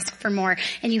to ask for more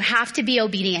and you have to be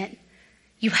obedient.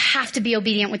 You have to be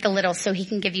obedient with the little so he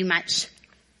can give you much.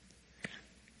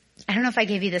 I don't know if I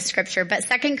gave you this scripture, but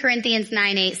 2 Corinthians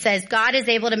 9:8 says, God is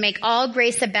able to make all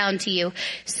grace abound to you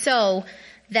so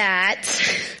that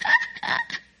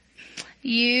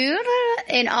you,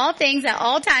 in all things, at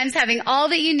all times, having all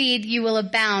that you need, you will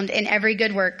abound in every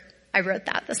good work. I wrote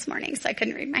that this morning, so I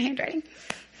couldn't read my handwriting.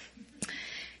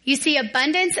 You see,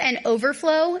 abundance and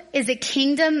overflow is a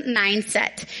kingdom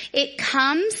mindset. It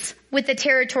comes with the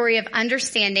territory of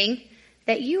understanding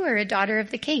that you are a daughter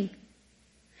of the King.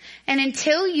 And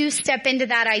until you step into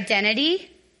that identity,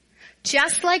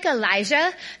 just like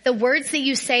Elijah, the words that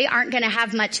you say aren't going to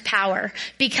have much power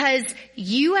because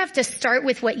you have to start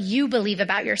with what you believe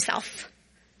about yourself.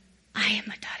 I am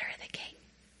a daughter of the King.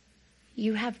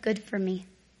 You have good for me.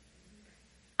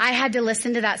 I had to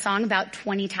listen to that song about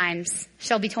 20 times.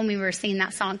 Shelby told me we were singing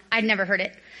that song. I'd never heard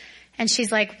it. And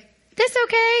she's like, this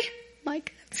okay? I'm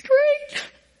like, that's great.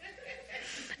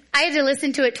 I had to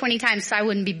listen to it 20 times so I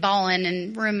wouldn't be bawling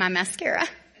and ruin my mascara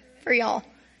for y'all.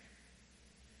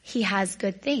 He has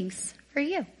good things for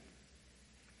you.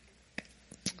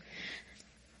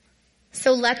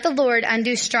 So let the Lord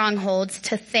undo strongholds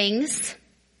to things,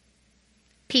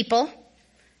 people,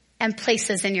 and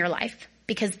places in your life,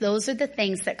 because those are the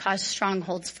things that cause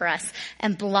strongholds for us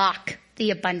and block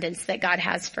the abundance that God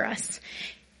has for us.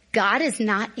 God is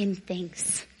not in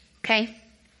things, okay?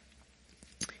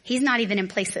 He's not even in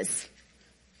places.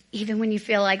 Even when you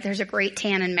feel like there's a great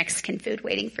tan and Mexican food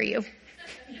waiting for you.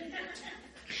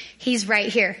 He's right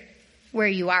here where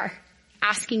you are,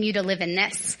 asking you to live in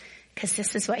this, because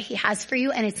this is what he has for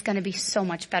you, and it's going to be so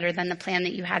much better than the plan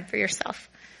that you had for yourself.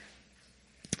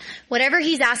 Whatever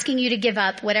he's asking you to give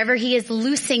up, whatever he is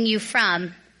loosing you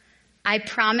from, I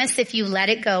promise if you let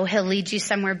it go, he'll lead you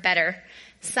somewhere better.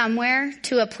 Somewhere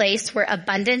to a place where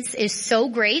abundance is so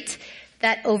great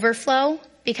that overflow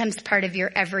becomes part of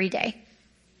your everyday.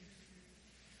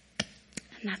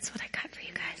 And that's what I got for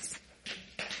you guys.